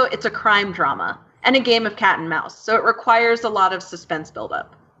also, it's a crime drama and a game of cat and mouse. So it requires a lot of suspense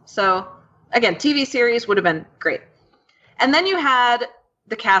buildup. So, again, TV series would have been great. And then you had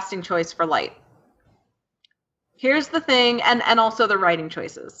the casting choice for Light. Here's the thing, and also the writing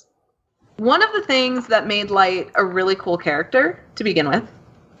choices. One of the things that made Light a really cool character to begin with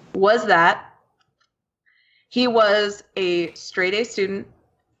was that he was a straight-A student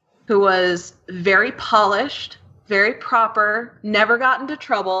who was very polished, very proper, never got into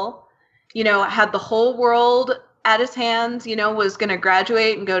trouble, had the whole world at his hands, was going to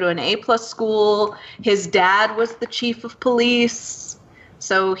graduate and go to an A+ school. His dad was the chief of police,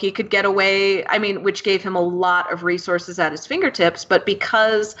 so he could get away, which gave him a lot of resources at his fingertips. But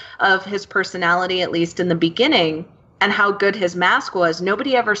because of his personality, at least in the beginning, and how good his mask was,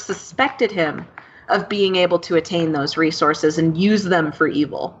 nobody ever suspected him of being able to attain those resources and use them for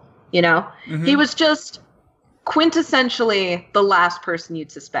evil. Mm-hmm. He was just quintessentially the last person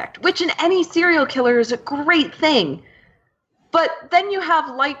you'd suspect, which in any serial killer is a great thing. But then you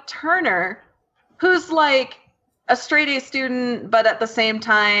have Light Turner, who's like a straight-A student, but at the same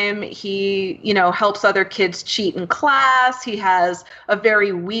time, he, helps other kids cheat in class. He has a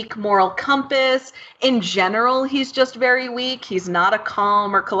very weak moral compass. In general, he's just very weak. He's not a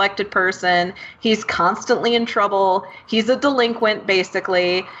calm or collected person. He's constantly in trouble. He's a delinquent,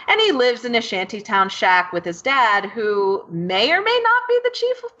 basically. And he lives in a shantytown shack with his dad, who may or may not be the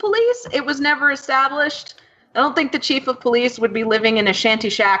chief of police. It was never established. I don't think the chief of police would be living in a shanty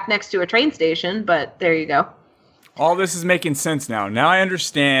shack next to a train station, but there you go. All this is making sense now. Now I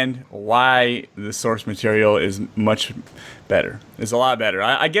understand why the source material is much better. It's a lot better.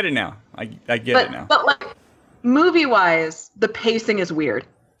 I get it now. I get it now. But like movie-wise, the pacing is weird.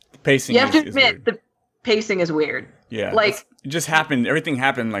 The pacing. You have to admit the pacing is weird. Yeah. Like it just happened. Everything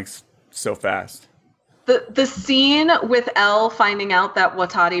happened like so fast. The scene with Elle finding out that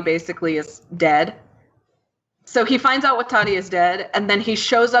Watati basically is dead. So he finds out Watati is dead, and then he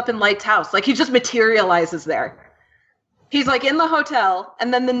shows up in Light's house. Like he just materializes there. He's like in the hotel,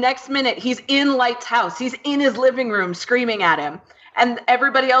 and then the next minute he's in Light's house. He's in his living room screaming at him. And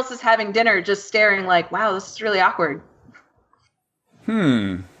everybody else is having dinner just staring like, wow, this is really awkward.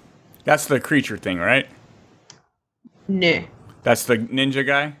 That's the creature thing, right? No. That's the ninja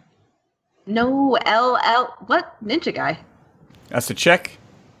guy? No, what ninja guy? That's the chick?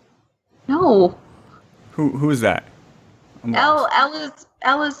 No. Who is that?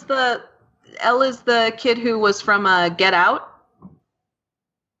 Elle is the kid who was from Get Out.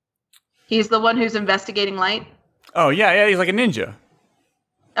 He's the one who's investigating Light. Oh, yeah, he's like a ninja.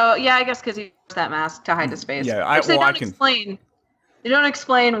 Oh, yeah, I guess because he wears that mask to hide his face. Yeah, Which they don't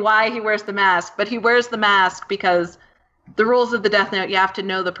explain why he wears the mask, but he wears the mask because the rules of the Death Note, you have to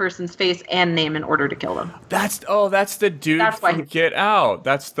know the person's face and name in order to kill them. That's the dude from Get Out.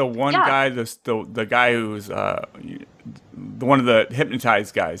 That's the one guy, the guy who's one of the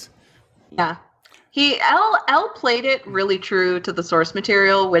hypnotized guys. Yeah. Elle played it really true to the source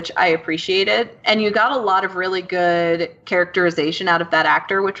material, which I appreciated. And you got a lot of really good characterization out of that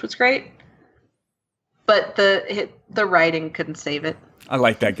actor, which was great. But the writing couldn't save it. I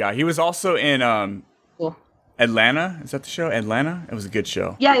like that guy. He was also in Atlanta. Is that the show? Atlanta? It was a good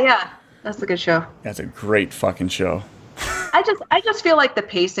show. Yeah. That's a good show. That's a great fucking show. I just feel like the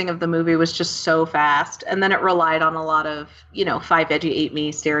pacing of the movie was just so fast, and then it relied on a lot of, 5 veggie 8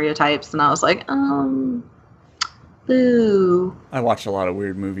 me stereotypes, and I was like, boo. I watch a lot of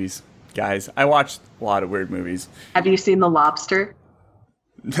weird movies, guys. I watched a lot of weird movies. Have you seen The Lobster?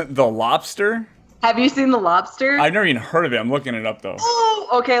 The Lobster? Have you seen The Lobster? I've never even heard of it. I'm looking it up, though. Oh,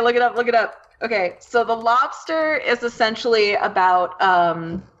 okay, look it up. Okay, so The Lobster is essentially about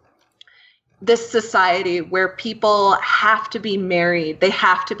this society where people have to be married. They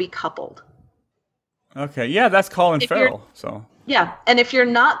have to be coupled. Okay, yeah, that's Colin Farrell. So yeah, and if you're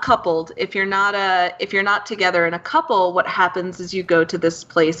not coupled, if you're not together in a couple, what happens is you go to this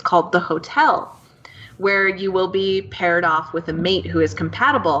place called the hotel, where you will be paired off with a mate who is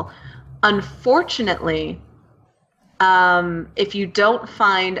compatible. Unfortunately, if you don't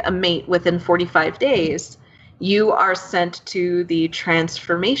find a mate within 45 days, you are sent to the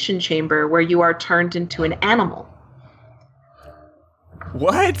transformation chamber where you are turned into an animal.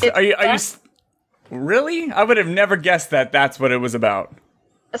 What? Are you really? I would have never guessed that that's what it was about.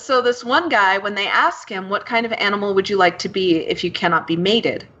 So this one guy, when they ask him, what kind of animal would you like to be if you cannot be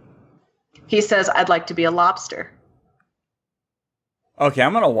mated? He says, I'd like to be a lobster. Okay,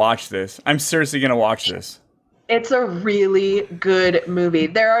 I'm going to watch this. I'm seriously going to watch this. It's a really good movie.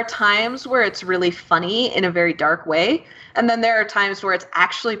 There are times where it's really funny in a very dark way, and then there are times where it's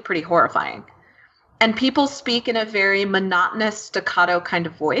actually pretty horrifying. And people speak in a very monotonous staccato kind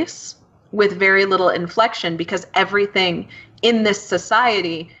of voice with very little inflection because everything in this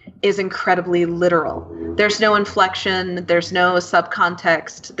society is incredibly literal. There's no inflection, there's no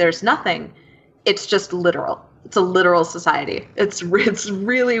subcontext, there's nothing. It's just literal. It's a literal society. It's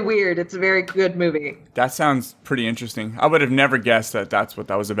really weird. It's a very good movie. That sounds pretty interesting. I would have never guessed that that's what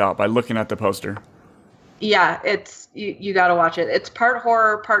that was about by looking at the poster. Yeah, it's you got to watch it. It's part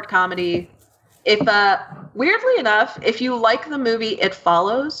horror, part comedy. If weirdly enough, if you like the movie It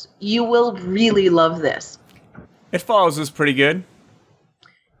Follows, you will really love this. It Follows is pretty good.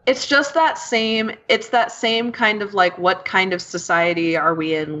 It's just that same kind of like, what kind of society are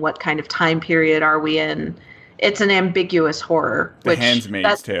we in? What kind of time period are we in? It's an ambiguous horror. The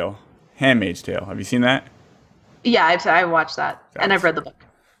Handmaid's Tale. Handmaid's Tale. Have you seen that? Yeah, I watched that. And I've read the book.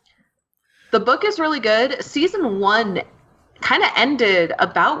 The book is really good. Season 1 kind of ended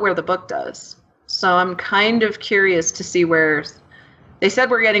about where the book does. So I'm kind of curious to see where... They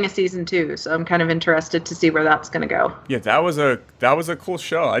said we're getting a season 2, so I'm kind of interested to see where that's going to go. Yeah, that was a cool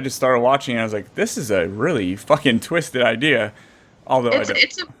show. I just started watching and I was like, this is a really fucking twisted idea. Although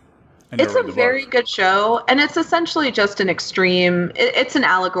it's a very good show, and it's essentially just an extreme... It's an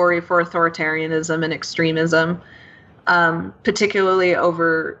allegory for authoritarianism and extremism, particularly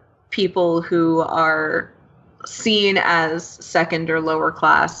over people who are seen as second or lower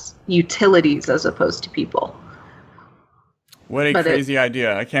class utilities as opposed to people. What a crazy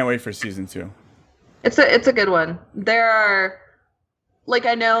idea. I can't wait for season 2. It's a good one. There are, like,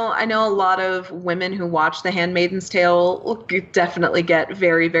 I know a lot of women who watch The Handmaid's Tale definitely get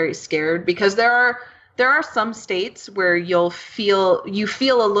very, very scared because there are some states where you feel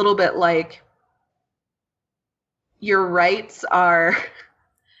a little bit like your rights are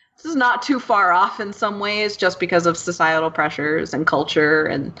this is not too far off in some ways just because of societal pressures and culture,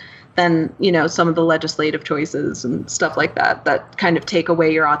 and then, some of the legislative choices and stuff like that kind of take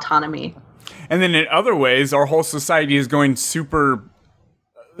away your autonomy. And then in other ways, our whole society is going super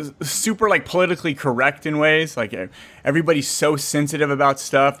like politically correct in ways. Like everybody's so sensitive about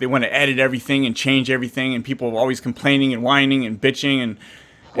stuff. They want to edit everything and change everything, and people are always complaining and whining and bitching.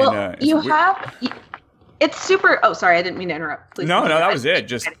 It's super... Oh, sorry, I didn't mean to interrupt. Please. No, that was it.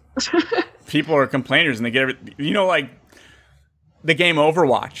 Just people are complainers and they get like the game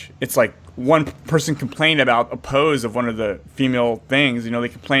Overwatch. It's like one person complained about a pose of one of the female things. They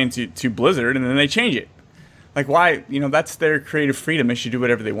complain to Blizzard and then they change it. Like, why? That's their creative freedom. They should do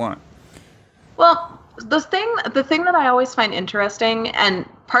whatever they want. Well, the thing that I always find interesting, and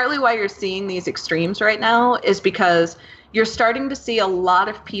partly why you're seeing these extremes right now, is because you're starting to see a lot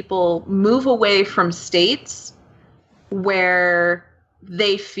of people move away from states where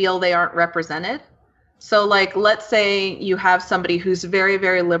they feel they aren't represented. So, like, let's say you have somebody who's very,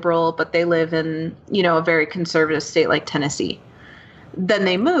 very liberal, but they live in, a very conservative state like Tennessee. Then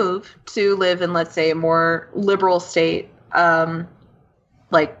they move to live in, let's say, a more liberal state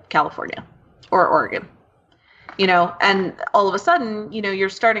like California or Oregon. And all of a sudden, you're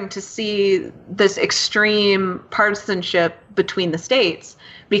starting to see this extreme partisanship between the states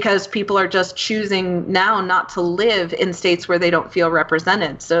because people are just choosing now not to live in states where they don't feel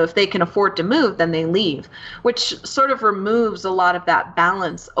represented. So if they can afford to move, then they leave, which sort of removes a lot of that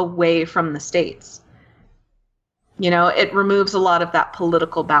balance away from the states. It removes a lot of that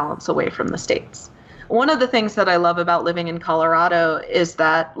political balance away from the states. One of the things that I love about living in Colorado is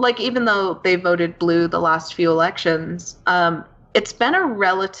that, like, even though they voted blue the last few elections, it's been a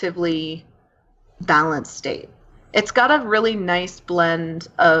relatively balanced state. It's got a really nice blend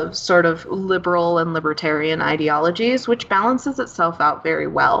of sort of liberal and libertarian ideologies, which balances itself out very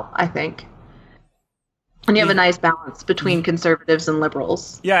well, I think. And you have a nice balance between conservatives and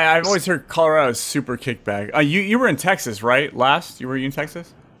liberals. Yeah, I've always heard Colorado is super kickback. You were in Texas, right? Were you in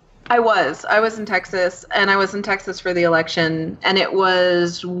Texas? I was in Texas, and I was in Texas for the election, and it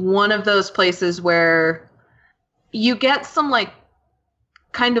was one of those places where you get some, like,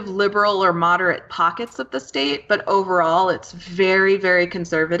 kind of liberal or moderate pockets of the state, but overall it's very, very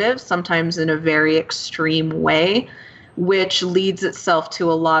conservative, sometimes in a very extreme way, which leads itself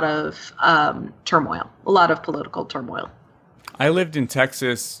to a lot of turmoil, a lot of political turmoil. I lived in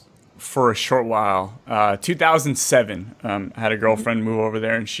Texas for a short while. 2007, I had a girlfriend move over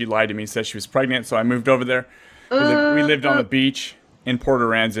there, and she lied to me and said she was pregnant, so I moved over there. We lived on the beach, in Port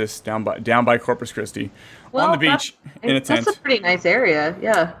Aransas, down by Corpus Christi, on the beach in a tent. That's a pretty nice area.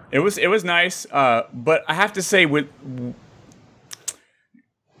 Yeah. It was nice, but I have to say, with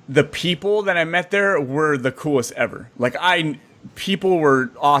the people that I met there were the coolest ever. Like, people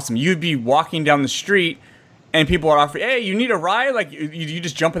were awesome. You'd be walking down the street, and people would offer, "Hey, you need a ride?" Like, you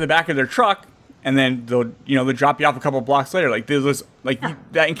just jump in the back of their truck, and then they'll drop you off a couple of blocks later. Like, there's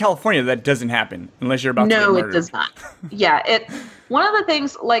that in California, that doesn't happen unless you're about to get murdered. No, it does not. Yeah, one of the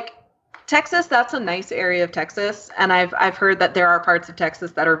things, like, Texas, that's a nice area of Texas, and I've heard that there are parts of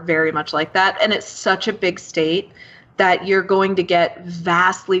Texas that are very much like that, and it's such a big state that you're going to get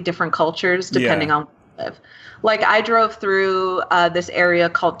vastly different cultures depending on where you live. Like, I drove through this area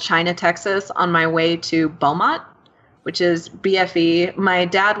called China, Texas on my way to Beaumont, which is BFE. My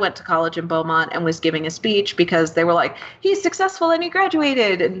dad went to college in Beaumont and was giving a speech because they were like, he's successful and he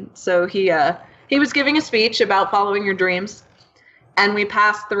graduated. And so he was giving a speech about following your dreams. And we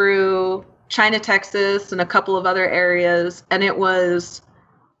passed through China, Texas, and a couple of other areas. And it was,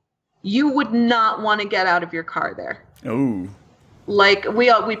 you would not want to get out of your car there. Oh. Like,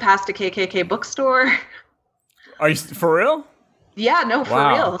 we passed a KKK bookstore. Are you for real? Yeah, no, for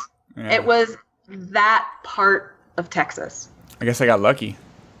real. Yeah. It was that part of Texas. I guess I got lucky.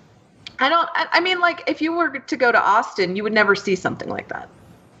 I mean, like, if you were to go to Austin, you would never see something like that.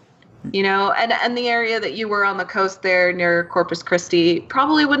 You know, and the area that you were on the coast there near Corpus Christi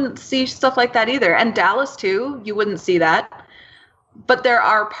probably wouldn't see stuff like that either. And Dallas too, you wouldn't see that. But there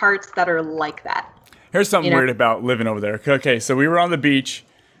are parts that are like that. Here's something weird about living over there. Okay, so we were on the beach,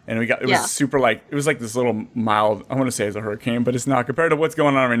 and it was super, like, it was like this little mild, I want to say it's a hurricane, but it's not compared to what's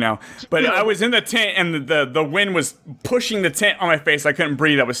going on right now. But I was in the tent, and the wind was pushing the tent on my face. I couldn't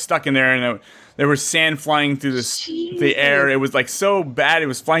breathe. I was stuck in there, and there was sand flying through the air. It was, like, so bad. It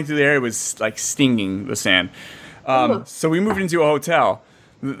was flying through the air. It was, like, stinging the sand. So we moved into a hotel.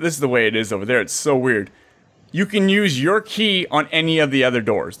 This is the way it is over there. It's so weird. You can use your key on any of the other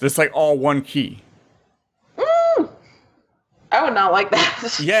doors. It's like all one key. I would not like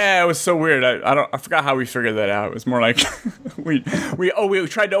that. Yeah, it was so weird. I forgot how we figured that out. It was more like we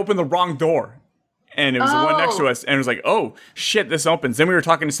tried to open the wrong door, and it was the one next to us, and it was like, oh shit, this opens. Then we were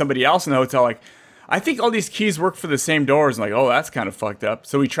talking to somebody else in the hotel, like, I think all these keys work for the same doors. And like, oh, that's kind of fucked up.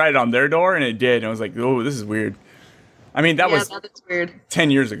 So we tried it on their door, and it did. And I was like, oh, this is weird. I mean, that's weird. 10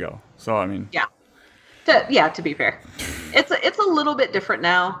 years ago. So I mean, to be fair, it's a little bit different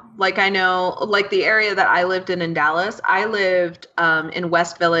now. Like, I know, like, the area that I lived in Dallas, I lived in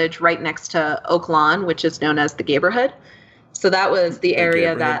West Village right next to Oak Lawn, which is known as the Gayborhood. So that was the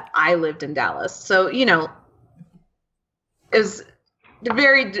area that I lived in Dallas. So, you know, it was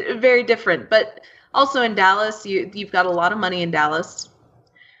very, very different. But also in Dallas, you've got a lot of money in Dallas.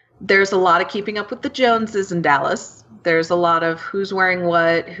 There's a lot of keeping up with the Joneses in Dallas. There's a lot of who's wearing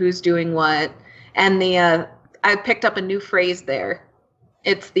what, who's doing what. And I picked up a new phrase there.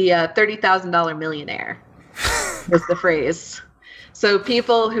 It's the $30,000 millionaire is the phrase. So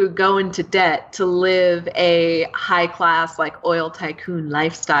people who go into debt to live a high class, like, oil tycoon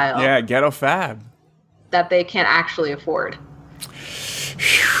lifestyle. Yeah, ghetto fab. That they can't actually afford.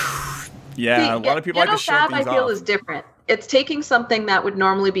 Yeah, a lot of people like to show things off. Ghetto fab, I feel, is different. It's taking something that would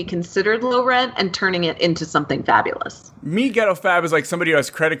normally be considered low rent and turning it into something fabulous. Me, ghetto fab is like somebody who has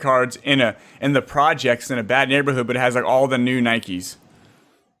credit cards in the projects in a bad neighborhood, but it has like all the new Nikes.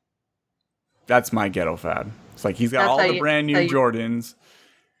 That's my ghetto fab. It's like he's got all the brand new Jordans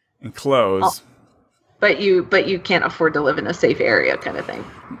and clothes. But you can't afford to live in a safe area, kind of thing.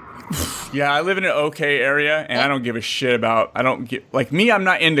 Yeah, I live in an okay area, and I don't give a shit about. I'm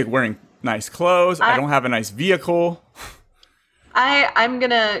not into wearing nice clothes. I don't have a nice vehicle. I'm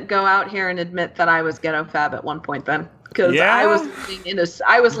gonna go out here and admit that I was ghetto fab at one point then, because I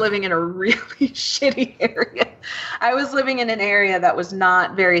was living in a really shitty area. I was living in an area that was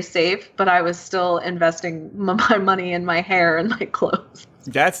not very safe, but I was still investing my money in my hair and my clothes.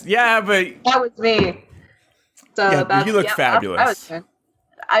 But that was me. So you look fabulous. That was good.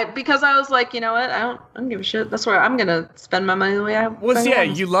 Because I was like, you know what? I don't give a shit. That's where I'm gonna spend my money the way I want. Well, yeah,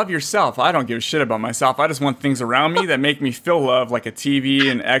 you love yourself. I don't give a shit about myself. I just want things around me that make me feel love, like a TV,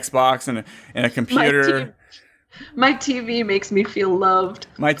 an Xbox, and a computer. My TV makes me feel loved.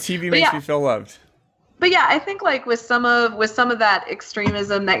 My TV makes me feel loved. But yeah, I think, like, with some of that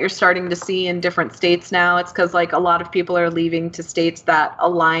extremism that you're starting to see in different states now, it's because, like, a lot of people are leaving to states that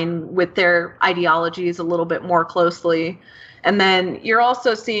align with their ideologies a little bit more closely. And then you're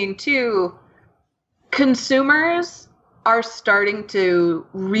also seeing, too, consumers are starting to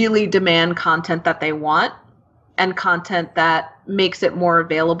really demand content that they want and content that makes it more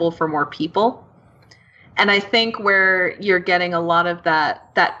available for more people. And I think where you're getting a lot of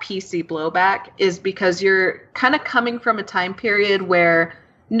that PC blowback is because you're kind of coming from a time period where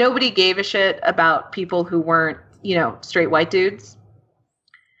nobody gave a shit about people who weren't, straight white dudes.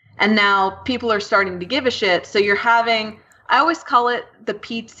 And now people are starting to give a shit. So you're having, I always call it the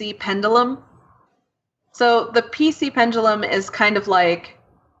PC pendulum. So the PC pendulum is kind of like,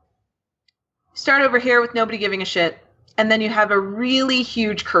 start over here with nobody giving a shit, and then you have a really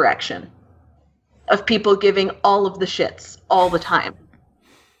huge correction of people giving all of the shits all the time.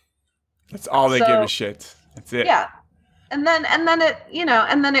 That's all they give a shit. That's it. Yeah. And then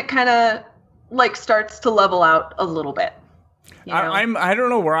it kind of like starts to level out a little bit. I don't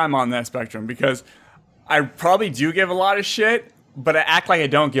know where I'm on that spectrum, because I probably do give a lot of shit, but I act like I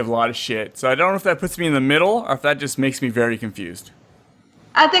don't give a lot of shit. So I don't know if that puts me in the middle or if that just makes me very confused.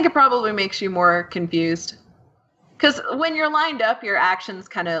 I think it probably makes you more confused. Because when you're lined up, your actions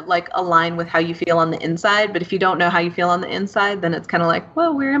kind of like align with how you feel on the inside. But if you don't know how you feel on the inside, then it's kind of like,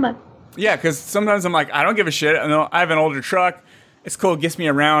 well, where am I? Yeah, because sometimes I'm like, I don't give a shit. I have an older truck. It's cool. It gets me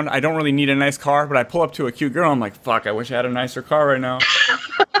around. I don't really need a nice car. But I pull up to a cute girl. I'm like, fuck, I wish I had a nicer car right now.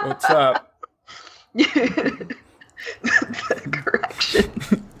 What's up? Correction.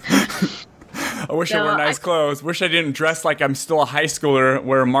 I wish I wore nice clothes. Wish I didn't dress like I'm still a high schooler,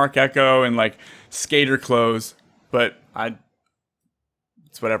 wear Marc Ecko and like skater clothes. But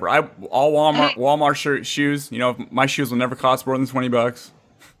it's whatever. All Walmart shoes. My shoes will never cost more than $20.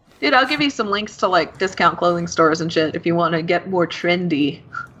 Dude, I'll give you some links to like discount clothing stores and shit if you want to get more trendy.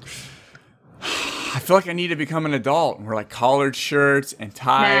 I feel like I need to become an adult and wear like collared shirts and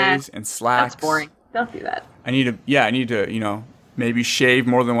ties and slacks. That's boring. Don't do that. I need to, maybe shave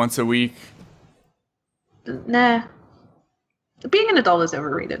more than once a week. Nah. Being an adult is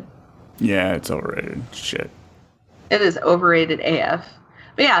overrated. Yeah, it's overrated. Shit. It is overrated AF.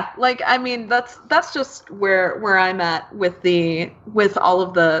 But yeah, that's just where I'm at with all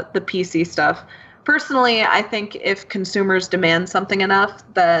of the PC stuff. Personally, I think if consumers demand something enough,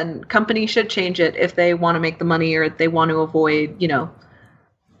 then companies should change it if they want to make the money or they want to avoid,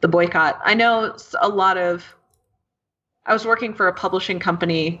 the boycott. I know I was working for a publishing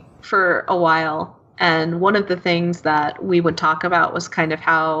company for a while, and one of the things that we would talk about was kind of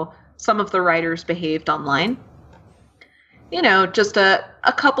how some of the writers behaved online. Just a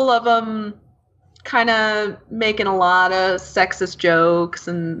couple of them kind of making a lot of sexist jokes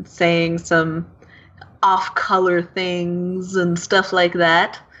and saying some off-color things and stuff like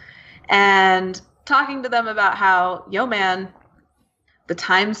that. And talking to them about how, yo, man, the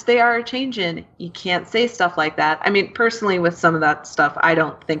times they are changing. You can't say stuff like that. I mean, personally, with some of that stuff, I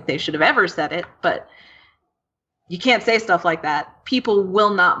don't think they should have ever said it, but you can't say stuff like that. People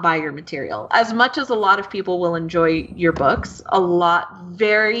will not buy your material. As much as a lot of people will enjoy your books, a lot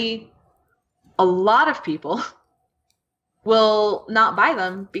of people will not buy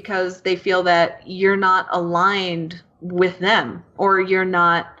them because they feel that you're not aligned with them or you're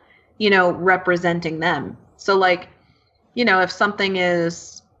not, representing them. So if something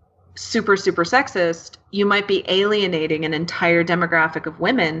is super, super sexist, you might be alienating an entire demographic of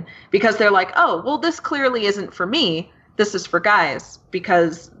women because they're like, oh, well, this clearly isn't for me. This is for guys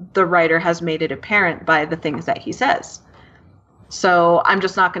because the writer has made it apparent by the things that he says. So I'm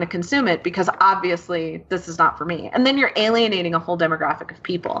just not going to consume it because obviously this is not for me. And then you're alienating a whole demographic of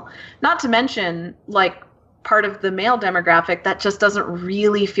people. Not to mention, part of the male demographic that just doesn't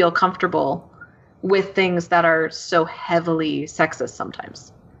really feel comfortable with things that are so heavily sexist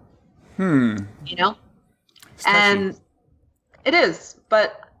sometimes. And it is,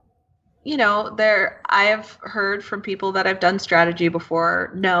 but I have heard from people that I've done strategy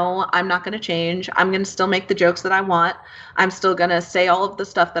before. No, I'm not going to change. I'm going to still make the jokes that I want. I'm still going to say all of the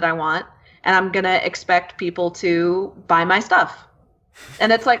stuff that I want, and I'm going to expect people to buy my stuff.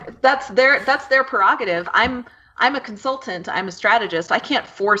 And it's like, that's their prerogative. I'm a consultant. I'm a strategist. I can't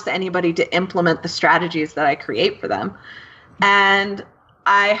force anybody to implement the strategies that I create for them. And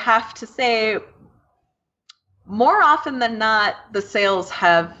I have to say, more often than not, the sales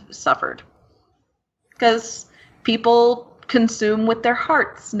have suffered because people consume with their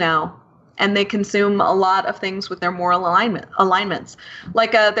hearts now, and they consume a lot of things with their moral alignments.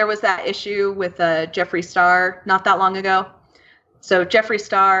 There was that issue with Jeffree Star not that long ago. So Jeffree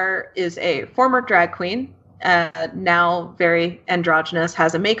Star is a former drag queen, now very androgynous,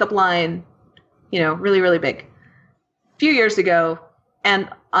 has a makeup line, really, really big. A few years ago, and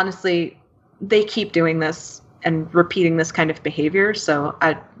honestly, they keep doing this and repeating this kind of behavior. So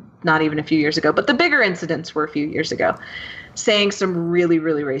not even a few years ago, but the bigger incidents were a few years ago, saying some really,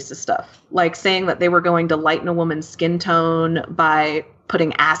 really racist stuff, like saying that they were going to lighten a woman's skin tone by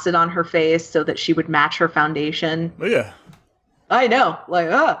putting acid on her face so that she would match her foundation. Oh, yeah. I know.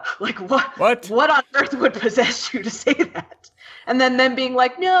 Like what? What on earth would possess you to say that? And then them being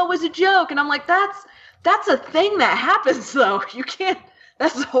like, no, it was a joke. And I'm like, that's a thing that happens though. You can't,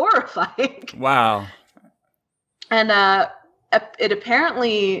 that's horrifying. Wow. And it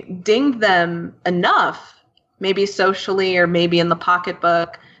apparently dinged them enough, maybe socially or maybe in the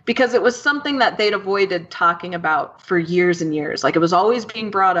pocketbook, because it was something that they'd avoided talking about for years and years. Like, it was always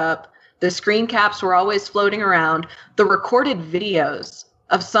being brought up. The screen caps were always floating around. The recorded videos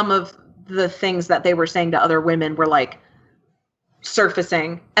of some of the things that they were saying to other women were like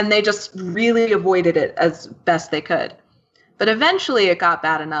surfacing, and they just really avoided it as best they could. But eventually it got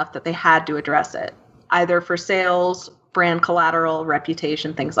bad enough that they had to address it, either for sales, brand collateral,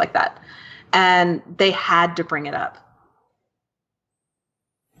 reputation, things like that. And they had to bring it up.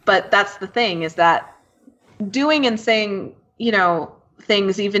 But that's the thing, is that doing and saying, you know,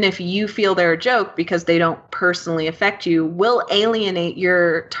 things, even if you feel they're a joke because they don't personally affect you, will alienate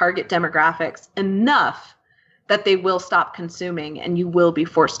your target demographics enough that they will stop consuming, and you will be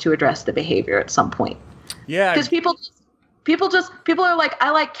forced to address the behavior at some point. Yeah. Because people are like, I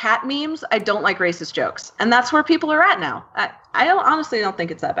like cat memes, I don't like racist jokes. And that's where people are at now. I honestly don't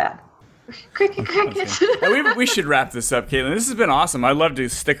think it's that bad. Cricket. We should wrap this up, Caitlin. This has been awesome. I'd love to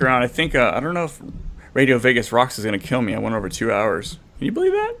stick around. I think, I don't know if Radio Vegas Rocks is going to kill me. I went over 2 hours. Can you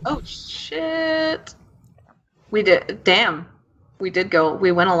believe that? Oh, shit. We did. Damn. We did go.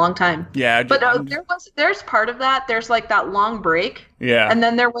 We went a long time. Yeah. But there's part of that. There's like that long break. Yeah. And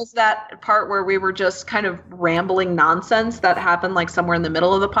then there was that part where we were just kind of rambling nonsense that happened like somewhere in the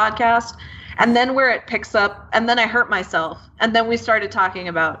middle of the podcast. And then where it picks up, and then I hurt myself. And then we started talking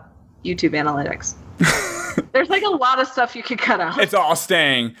about YouTube analytics. There's like a lot of stuff you can cut out. It's all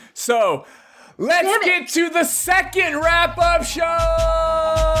staying. So let's get to the second wrap-up show.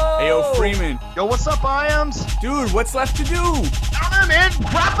 Hey, yo, Freeman. Yo, what's up, IAMs? Dude, what's left to do? I don't know, man.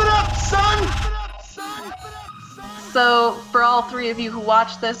 Wrap it up, son. So for all three of you who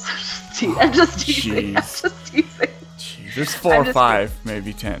watch this, I'm just teasing. Jeez, there's 4 or 5,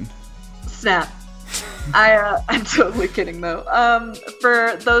 maybe 10. Snap. I'm totally kidding though.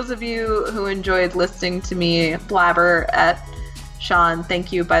 For those of you who enjoyed listening to me blabber at Sean,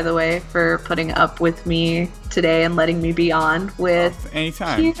 thank you, by the way, for putting up with me today and letting me be on with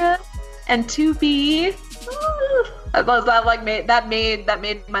anytime. Kira and 2B. That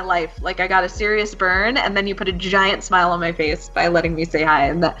made my life. Like, I got a serious burn, and then you put a giant smile on my face by letting me say hi,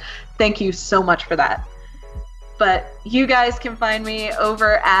 and thank you so much for that. But you guys can find me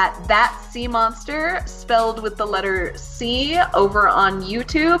over at That Sea Monster, spelled with the letter C, over on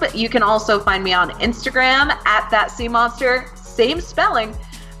YouTube. You can also find me on Instagram at That Sea Monster, same spelling.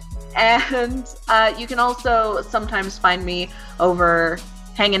 And you can also sometimes find me over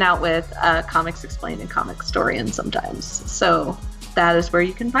hanging out with Comics Explained and Comic Storian sometimes. So that is where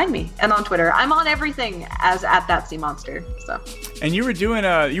you can find me. And on Twitter, I'm on everything as at That Sea Monster. So. And you were doing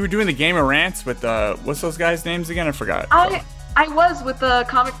the Game of Rants with what's those guys' names again? I forgot. I was with the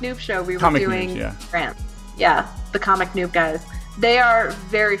Comic Noob show. We were doing rants. Yeah, the Comic Noob guys. They are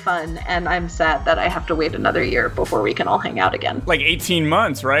very fun, and I'm sad that I have to wait another year before we can all hang out again. Like 18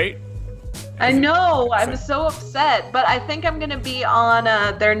 months, right? I know. I'm so upset, but I think I'm gonna be on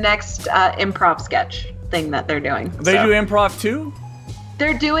their next improv sketch thing that they're doing. They do improv too?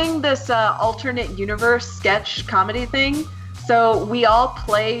 They're doing this alternate universe sketch comedy thing. So we all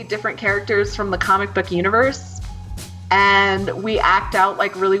play different characters from the comic book universe, and we act out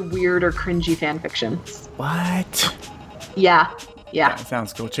like really weird or cringy fan fictions. What? Yeah. That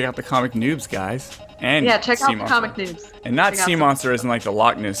sounds cool. Check out the Comic Noobs, guys. And yeah, check out the Monster. Comic Noobs. And not Sea Monster isn't like the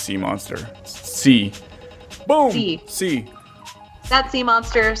Loch Ness Sea Monster. C. Boom. C. That Sea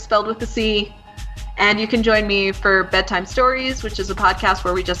Monster, spelled with the C. And you can join me for Bedtime Stories, which is a podcast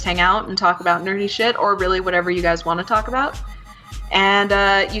where we just hang out and talk about nerdy shit, or really whatever you guys want to talk about. And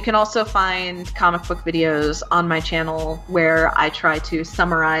you can also find comic book videos on my channel where I try to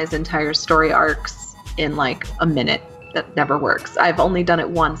summarize entire story arcs in like a minute. That never works. I've only done it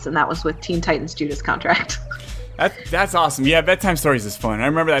once, and that was with Teen Titans Judas Contract. That's awesome. Yeah, Bedtime Stories is fun. I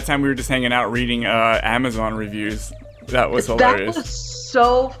remember that time we were just hanging out reading Amazon reviews. That was hilarious. That was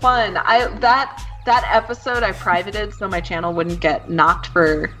so fun. That episode I privated so my channel wouldn't get knocked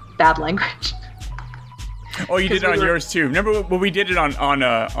for bad language. Oh, you did it on yours too. Remember when we did it on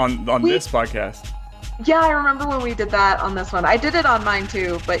this podcast? Yeah, I remember when we did that on this one. I did it on mine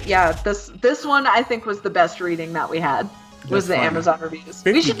too, but yeah, this one I think was the best reading that we had. Was the Amazon reviews.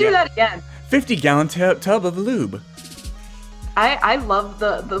 We should do that again. 50-gallon tub of lube. I love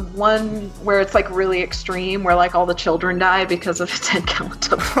the one where it's like really extreme, where like all the children die because of a 10-gallon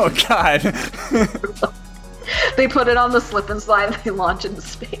tub. Oh God. They put it on the slip and slide and they launch into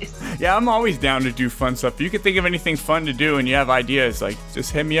space. Yeah, I'm always down to do fun stuff. If you can think of anything fun to do and you have ideas, like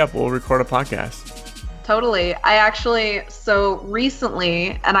just hit me up. We'll record a podcast. Totally. I actually, so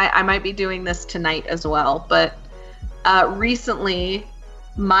recently, and I might be doing this tonight as well, but recently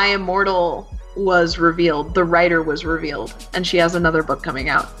My Immortal was revealed. The writer was revealed, and she has another book coming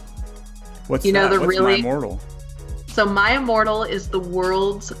out. What's that? What's My Immortal? So My Immortal is the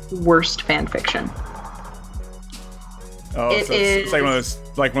world's worst fan fiction. Oh, so it's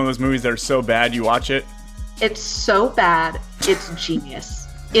like one of those movies that are so bad you watch it. It's so bad, it's genius.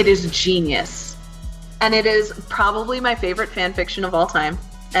 It is genius, and it is probably my favorite fan fiction of all time.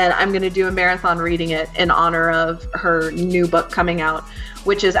 And I'm going to do a marathon reading it in honor of her new book coming out,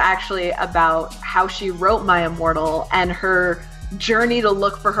 which is actually about how she wrote My Immortal and her journey to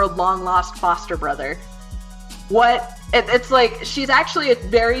look for her long-lost foster brother. It's like, she's actually a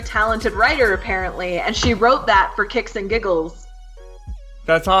very talented writer, apparently, and she wrote that for kicks and giggles.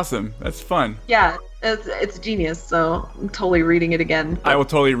 That's awesome. That's fun. Yeah, it's genius, so I'm totally reading it again. I will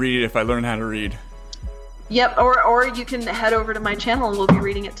totally read it if I learn how to read. Yep, or you can head over to my channel and we'll be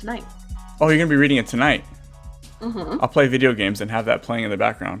reading it tonight. Oh, you're going to be reading it tonight? Mm-hmm. I'll play video games and have that playing in the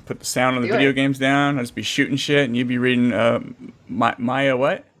background. Put the sound of the video games down. I'll just be shooting shit, and you'd be reading Maya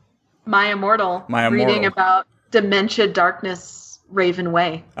what? My Immortal. My Immortal. Reading about Dementia, Darkness, Raven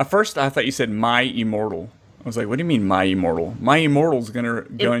Way. At first, I thought you said My Immortal. I was like, what do you mean My Immortal? My Immortal's going to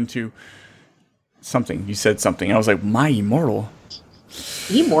go into something. You said something. I was like, My Immortal?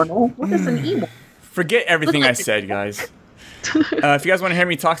 Immortal? What is an immortal? Forget everything I said, guys. If you guys want to hear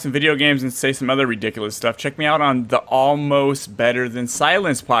me talk some video games and say some other ridiculous stuff, check me out on the Almost Better Than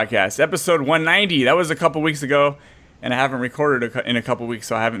Silence podcast, episode 190. That was a couple weeks ago, and I haven't recorded in a couple weeks,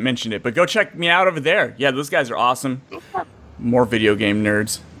 so I haven't mentioned it. But go check me out over there. Yeah, those guys are awesome. More video game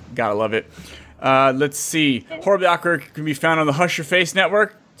nerds. Gotta love it. Let's see. Horribly Awkward can be found on the Hush Your Face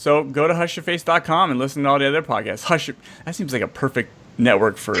network, so go to hushyourface.com and listen to all the other podcasts. That seems like a perfect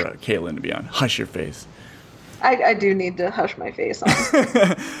network for Caitlin to be on. Hush Your Face. I do need to hush my face on.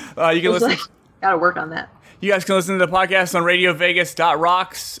 You can listen. Gotta work on that. You guys can listen to the podcast on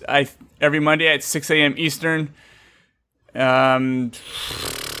RadioVegas.rocks every Monday at 6 a.m. Eastern. Find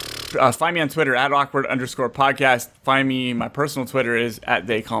me on Twitter at awkward_podcast. Find me. My personal Twitter is at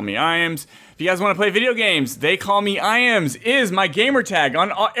They Call Me Iams. If you guys want to play video games, They Call Me Iams is my gamer tag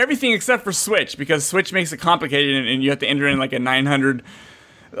on everything except for Switch, because Switch makes it complicated and you have to enter in like a 900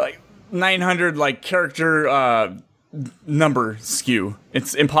 character number skew.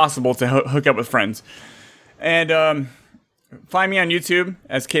 It's impossible to hook up with friends. And find me on YouTube.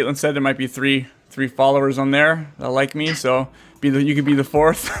 As Caitlin said, there might be three followers on there that like me, so you could be the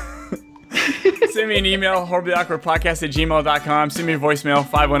fourth. Send me an email, horriblyawkwardpodcast@gmail.com. Send me a voicemail,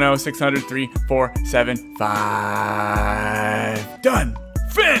 510-600-3475. Done.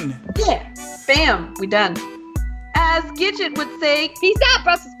 Finn! Yeah. Bam. We done. As Gidget would say, peace out,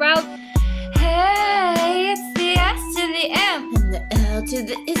 Brussels sprouts. Hey, it's the S to the M and the L to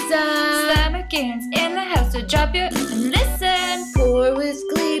the Issa. Slammerkins in the house, so drop your and listen. Pour with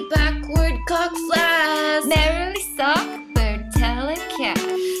glee, backward cock flash. Merrily sock, bird telling cat.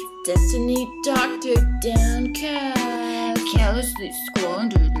 Destiny doctor downcast. Carelessly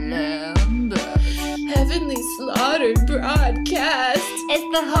squandered lamb. Heavenly slaughtered broadcast. It's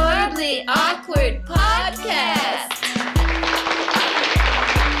the Horribly Awkward Podcast.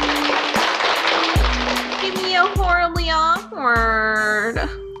 Give me a horribly awkward.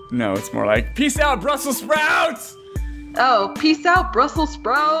 No, it's more like, peace out, Brussels sprouts! Oh, peace out, Brussels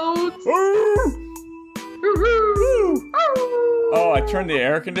sprouts! Oh, I turned the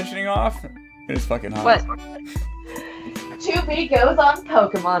air conditioning off? It's fucking hot. What? 2B goes on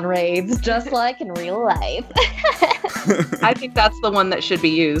Pokemon raids, just like in real life. I think that's the one that should be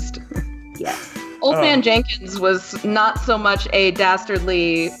used. Yes. Old Man Jenkins was not so much a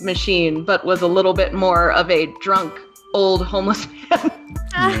dastardly machine, but was a little bit more of a drunk, old, homeless man.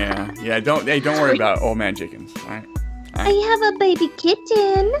 Yeah. Don't worry about Old Man Jenkins. All right. I have a baby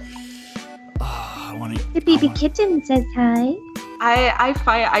kitten. The baby kitten says hi.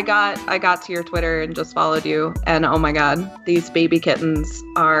 I got to your Twitter and just followed you, and oh my god, these baby kittens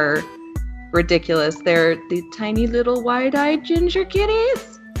are ridiculous. They're the tiny little wide-eyed ginger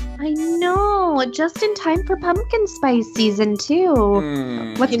kitties. I know, just in time for pumpkin spice season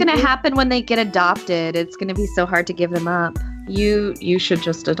 2. What's gonna happen when they get adopted? It's gonna be so hard to give them up. You should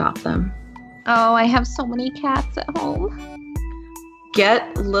just adopt them. Oh, I have so many cats at home.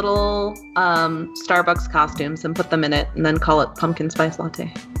 Get little Starbucks costumes and put them in it, and then call it pumpkin spice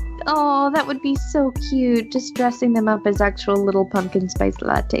latte. Oh, that would be so cute. Just dressing them up as actual little pumpkin spice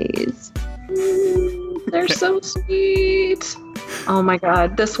lattes. They're so sweet. Oh my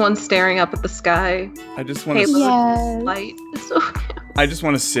god, this one's staring up at the sky. I just want to light. It's so I just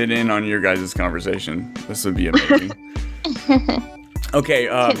want to sit in on your guys' conversation. This would be amazing. Okay.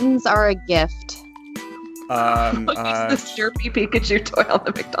 Kittens are a gift. Use the Slurpee Pikachu toy on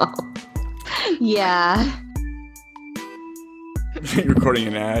the McDonald's. Yeah. You're recording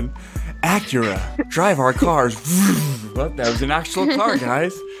an ad. Acura, drive our cars. What? That was an actual car,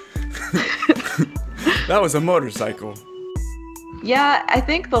 guys. That was a motorcycle. Yeah, I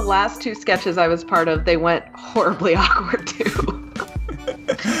think the last 2 sketches I was part of, they went horribly awkward too.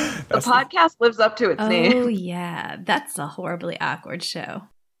 The podcast lives up to its name. Oh yeah, that's a horribly awkward show.